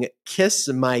saying, "Kiss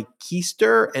my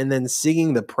keister," and then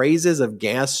singing the praises of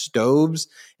gas stoves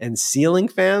and ceiling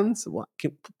fans.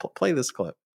 Play this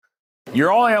clip.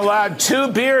 You're only allowed 2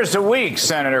 beers a week,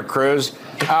 Senator Cruz.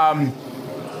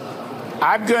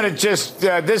 I'm going to just,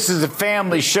 this is a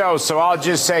family show, so I'll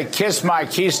just say kiss my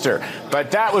keister.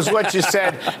 But that was what you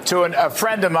said to a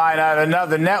friend of mine on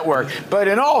another network. But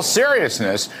in all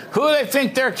seriousness, who do they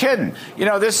think they're kidding?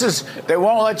 They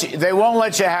won't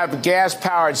let you have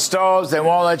gas-powered stoves. They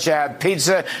won't let you have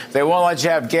pizza. They won't let you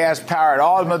have gas-powered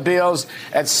automobiles,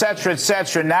 et cetera, et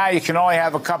cetera. Now you can only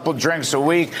have a couple drinks a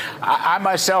week. I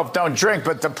myself don't drink,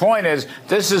 but the point is,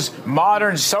 this is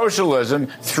modern socialism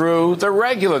through the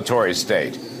regulatory state.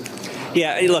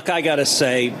 Yeah, look, I got to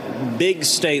say, big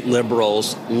state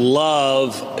liberals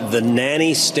love the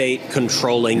nanny state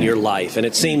controlling your life. And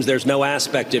it seems there's no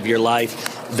aspect of your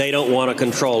life they don't want to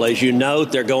control. As you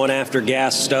note, they're going after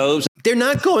gas stoves. They're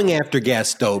not going after gas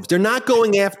stoves. They're not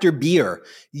going after beer.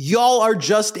 Y'all are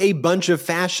just a bunch of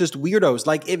fascist weirdos.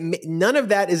 Like, none of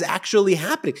that is actually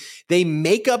happening. They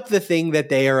make up the thing that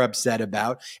they are upset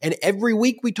about, and every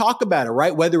week we talk about it,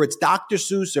 right? Whether it's Dr.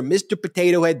 Seuss or Mr.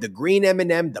 Potato Head, the green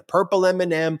M&M, the purple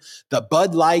M&M, the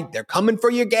Bud Light. They're coming for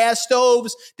your gas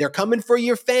stoves. They're coming for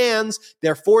your fans.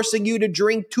 They're forcing you to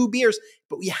drink 2 beers.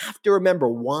 But we have to remember,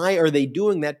 why are they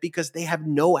doing that? Because they have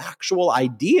no actual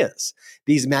ideas,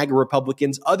 these MAGA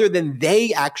Republicans, other than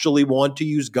they actually want to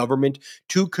use government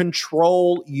to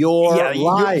control your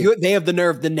life. They have the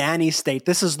nerve, the nanny state.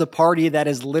 This is the party that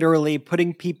is literally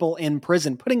putting people in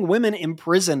prison, putting women in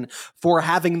prison for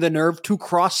having the nerve to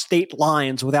cross state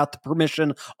lines without the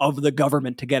permission of the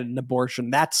government to get an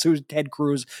abortion. That's who Ted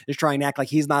Cruz is trying to act like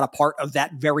he's not a part of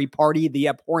that very party, the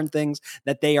abhorrent things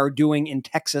that they are doing in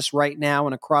Texas right now. now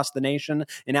and across the nation,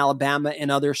 in Alabama, in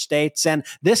other states. And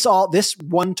this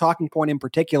one talking point in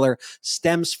particular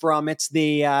stems from it's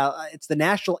the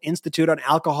National Institute on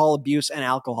Alcohol Abuse and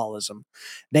Alcoholism.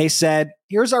 They said,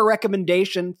 here's our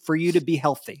recommendation for you to be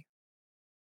healthy.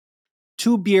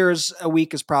 2 beers a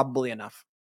week is probably enough.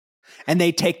 And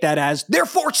they take that as they're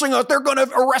forcing us. They're going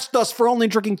to arrest us for only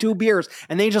drinking 2 beers.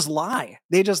 And they just lie.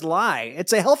 They just lie.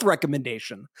 It's a health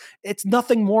recommendation. It's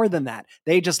nothing more than that.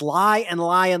 They just lie and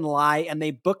lie and lie. And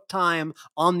they book time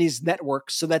on these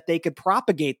networks so that they could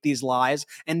propagate these lies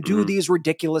and do these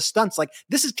ridiculous stunts. Like,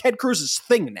 this is Ted Cruz's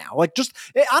thing now. Like,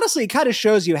 honestly, it kind of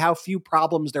shows you how few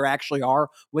problems there actually are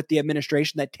with the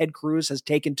administration that Ted Cruz has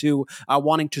taken to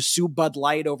wanting to sue Bud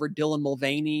Light over Dylan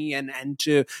Mulvaney and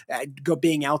to go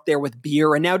being out there with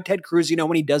beer. And now Ted Cruz,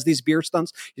 when he does these beer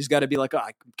stunts, he's got to be like,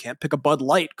 I can't pick a Bud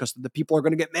Light because the people are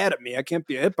going to get mad at me. I can't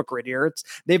be a hypocrite here.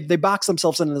 They box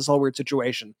themselves into this whole weird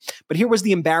situation. But here was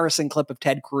the embarrassing clip of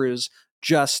Ted Cruz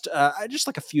just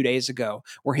like a few days ago,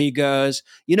 where he goes,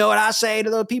 you know what I say to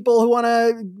the people who want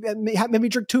to have me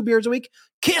drink 2 beers a week?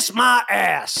 Kiss my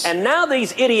ass. And now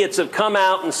these idiots have come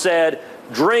out and said,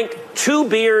 drink 2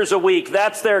 beers a week.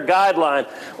 That's their guideline.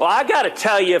 Well, I got to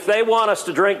tell you, if they want us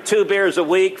to drink 2 beers a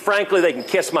week, frankly, they can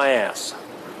kiss my ass.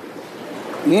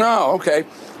 No, okay.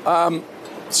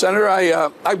 Senator,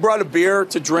 I brought a beer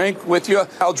to drink with you.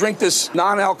 I'll drink this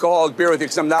non-alcoholic beer with you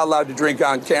because I'm not allowed to drink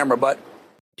on camera, but...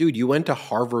 Dude, you went to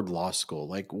Harvard Law School.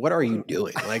 Like, what are you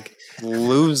doing? Like,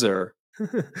 loser.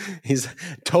 He's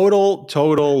total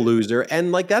loser.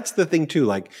 And like, that's the thing too.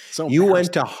 Like, you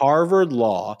went to Harvard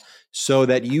Law so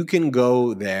that you can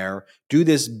go there, do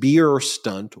this beer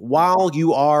stunt while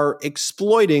you are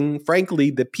exploiting, frankly,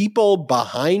 the people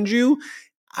behind you.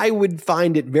 I would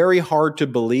find it very hard to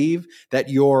believe that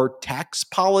your tax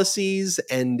policies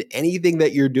and anything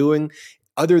that you're doing,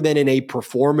 other than in a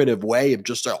performative way of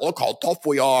just saying, look how tough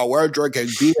we are, we're drinking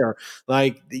beer.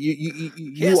 Like,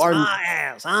 you are my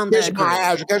ass. Kiss my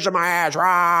ass, kiss my ass.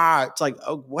 Rah. It's like,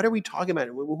 oh, what are we talking about?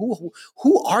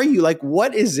 Who are you? Like,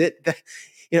 what is it that,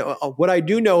 what I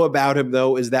do know about him,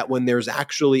 though, is that when there's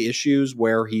actually issues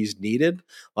where he's needed,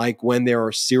 like when there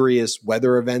are serious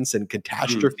weather events and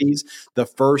catastrophes, the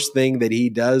first thing that he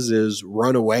does is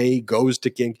run away, goes to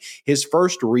King. His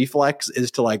first reflex is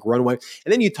to like run away.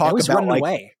 And then you talk about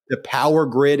like the power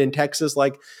grid in Texas,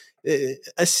 like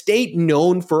a state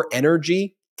known for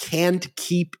energy can't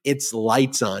keep its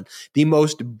lights on. The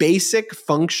most basic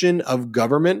function of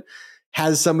government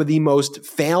has some of the most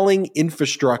failing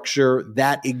infrastructure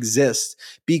that exists,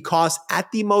 because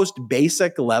at the most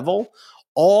basic level,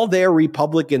 all their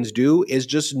Republicans do is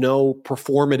just know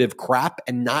performative crap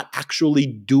and not actually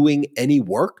doing any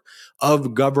work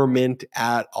of government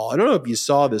at all. I don't know if you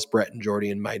saw this, Brett and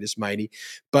Jordy and Midas Mighty,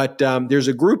 but there's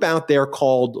a group out there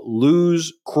called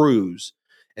Lose Cruz.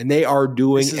 And they are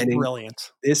doing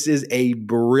brilliant. This is a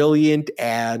brilliant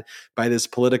ad by this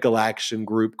political action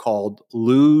group called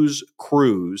Lose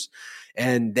Cruz.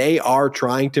 And they are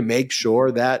trying to make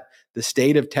sure that the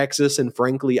state of Texas and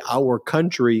frankly our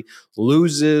country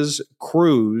loses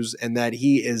Cruz and that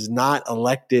he is not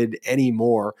elected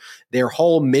anymore. Their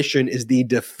whole mission is the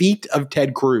defeat of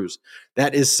Ted Cruz.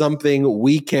 That is something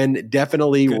we can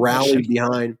definitely rally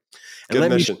behind. And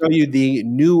let me show you the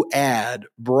new ad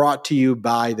brought to you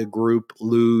by the group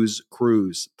Lose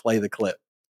Cruz. Play the clip.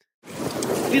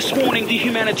 This morning, the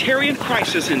humanitarian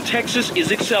crisis in Texas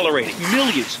is accelerating.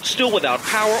 Millions still without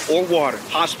power or water.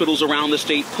 Hospitals around the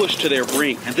state pushed to their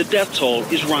brink, and the death toll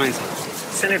is rising.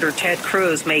 Senator Ted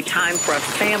Cruz made time for a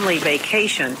family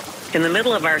vacation in the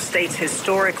middle of our state's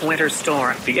historic winter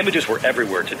storm. The images were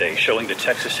everywhere today, showing the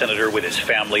Texas senator with his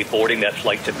family boarding that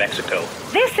flight to Mexico.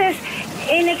 This is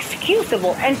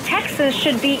inexcusable, and Texas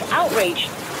should be outraged.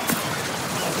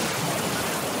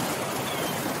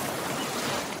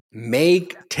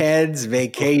 Make Ted's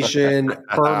vacation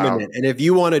permanent. And if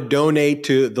you want to donate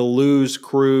to the Lose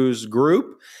Cruz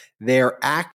group, their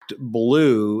Act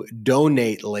Blue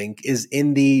donate link is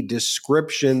in the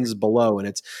descriptions below. And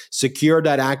it's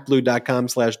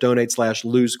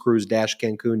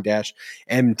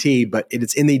secure.actblue.com/donate/losecruise-cancun-MT. But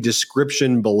it's in the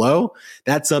description below.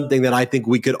 That's something that I think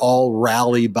we could all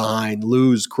rally behind.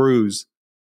 Lose Cruz.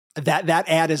 That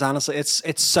ad is honestly,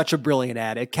 it's such a brilliant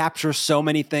ad. It captures so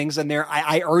many things in there.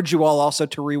 I urge you all also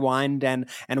to rewind and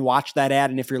watch that ad.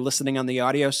 And if you're listening on the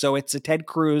audio, so it's a Ted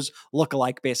Cruz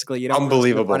lookalike, basically. You don't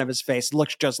unbelievable. In front of his face.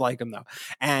 Looks just like him though.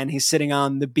 And he's sitting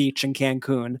on the beach in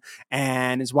Cancun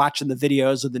and is watching the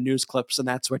videos of the news clips, and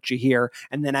that's what you hear.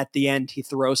 And then at the end, he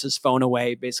throws his phone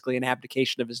away, basically an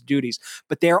abdication of his duties.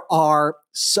 But there are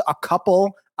a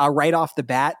couple right off the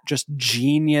bat, just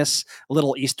genius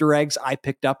little Easter eggs I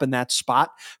picked up in that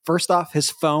spot. First off, his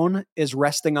phone is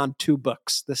resting on 2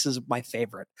 books. This is my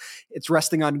favorite. It's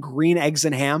resting on Green Eggs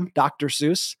and Ham, Dr.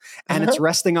 Seuss, and it's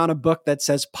resting on a book that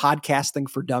says Podcasting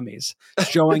for Dummies,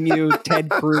 showing you Ted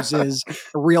Cruz's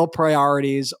real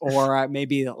priorities or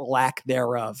maybe lack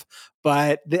thereof.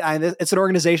 But it's an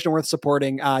organization worth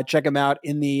supporting. Check them out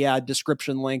in the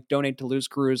description link. Donate to Lose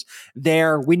Cruz.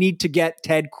 There, we need to get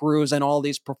Ted Cruz and all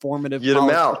these performative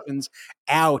politicians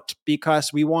out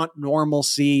because we want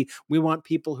normalcy. We want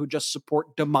people who just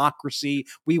support democracy.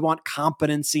 We want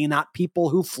competency, not people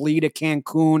who flee to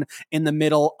Cancun in the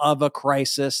middle of a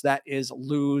crisis. That is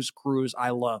Lose Cruz.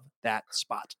 I love that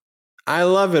spot. I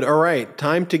love it. All right.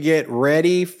 Time to get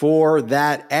ready for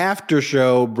that after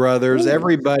show, brothers. Ooh.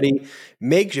 Everybody,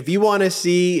 if you want to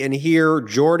see and hear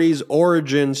Jordy's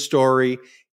origin story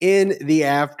in the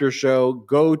after show,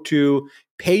 go to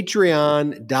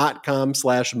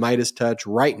patreon.com/MeidasTouch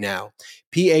right now.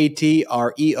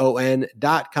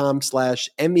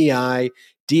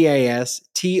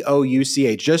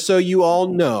 patreon.com/MEIDASTOUCH. Just so you all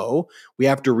know, we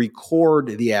have to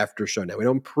record the after show now. We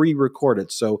don't pre-record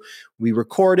it. So we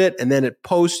record it and then it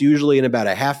posts usually in about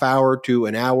a half hour to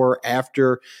an hour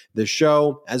after the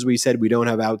show. As we said, we don't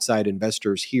have outside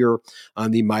investors here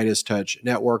on the Meidas Touch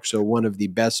network. So one of the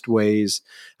best ways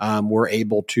we're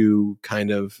able to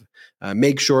kind of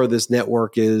make sure this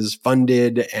network is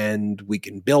funded and we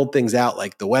can build things out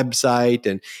like the website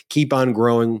and keep on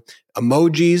growing.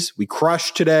 Emojis, we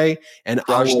crushed today, and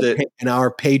our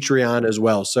Patreon as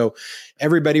well. So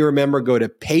everybody remember, go to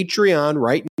Patreon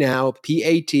right now,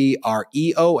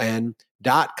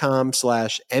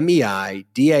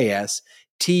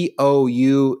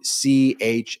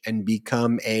 patreon.com/MEIDASTOUCH and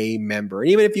become a member.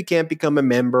 And even if you can't become a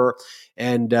member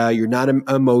and you're not an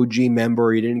emoji member,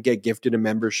 or you didn't get gifted a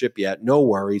membership yet, no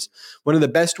worries. One of the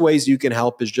best ways you can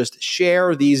help is just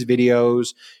share these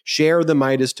videos, share the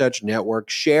Meidas Touch network,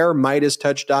 share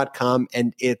MeidasTouch.com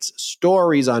and its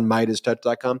stories on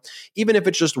MeidasTouch.com, even if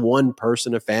it's just one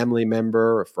person, a family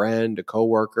member, a friend, a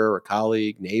coworker, a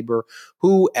colleague, neighbor,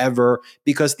 whoever,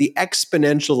 because the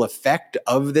exponential effect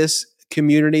of this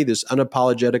community, this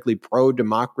unapologetically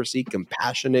pro-democracy,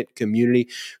 compassionate community,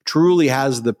 truly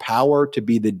has the power to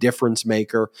be the difference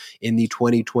maker in the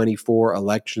 2024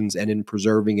 elections and in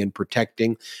preserving and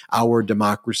protecting our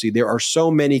democracy. There are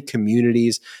so many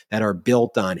communities that are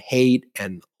built on hate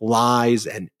and lies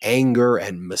and anger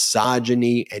and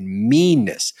misogyny and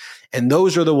meanness. And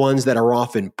those are the ones that are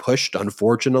often pushed,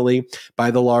 unfortunately, by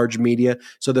the large media.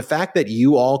 So the fact that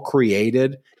you all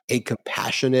created a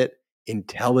compassionate,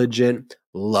 intelligent,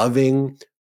 loving,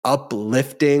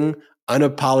 uplifting,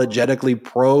 unapologetically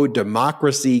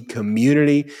pro-democracy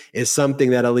community is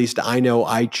something that at least I know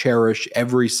I cherish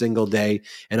every single day.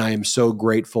 And I am so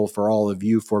grateful for all of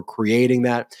you for creating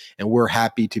that. And we're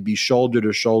happy to be shoulder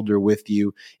to shoulder with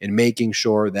you in making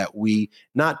sure that we,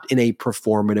 not in a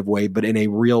performative way, but in a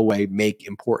real way, make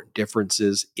important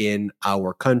differences in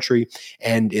our country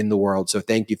and in the world. So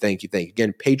thank you, thank you, thank you.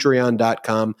 Again,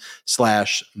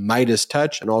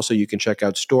 patreon.com/MeidasTouch. And also you can check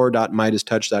out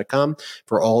store.MeidasTouch.com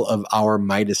for all of our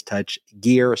Meidas Touch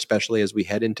gear, especially as we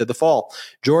head into the fall.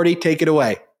 Jordy, take it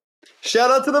away. Shout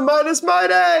out to the Meidas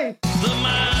Mighty! The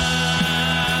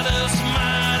Meidas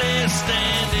Mighty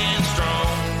standing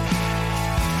strong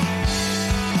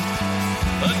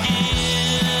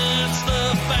against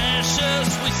the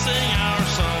fascists. We sing our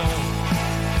song.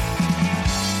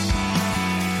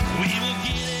 We will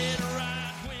get it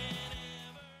right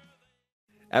whenever.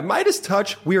 At Meidas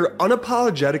Touch, we are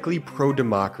unapologetically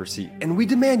pro-democracy, and we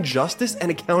demand justice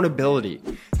and accountability.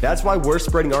 That's why we're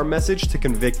spreading our message to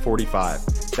Convict 45.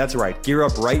 That's right, gear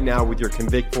up right now with your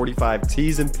Convict 45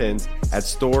 tees and pins at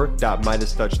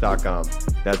store.MeidasTouch.com.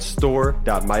 That's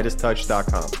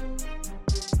store.MeidasTouch.com.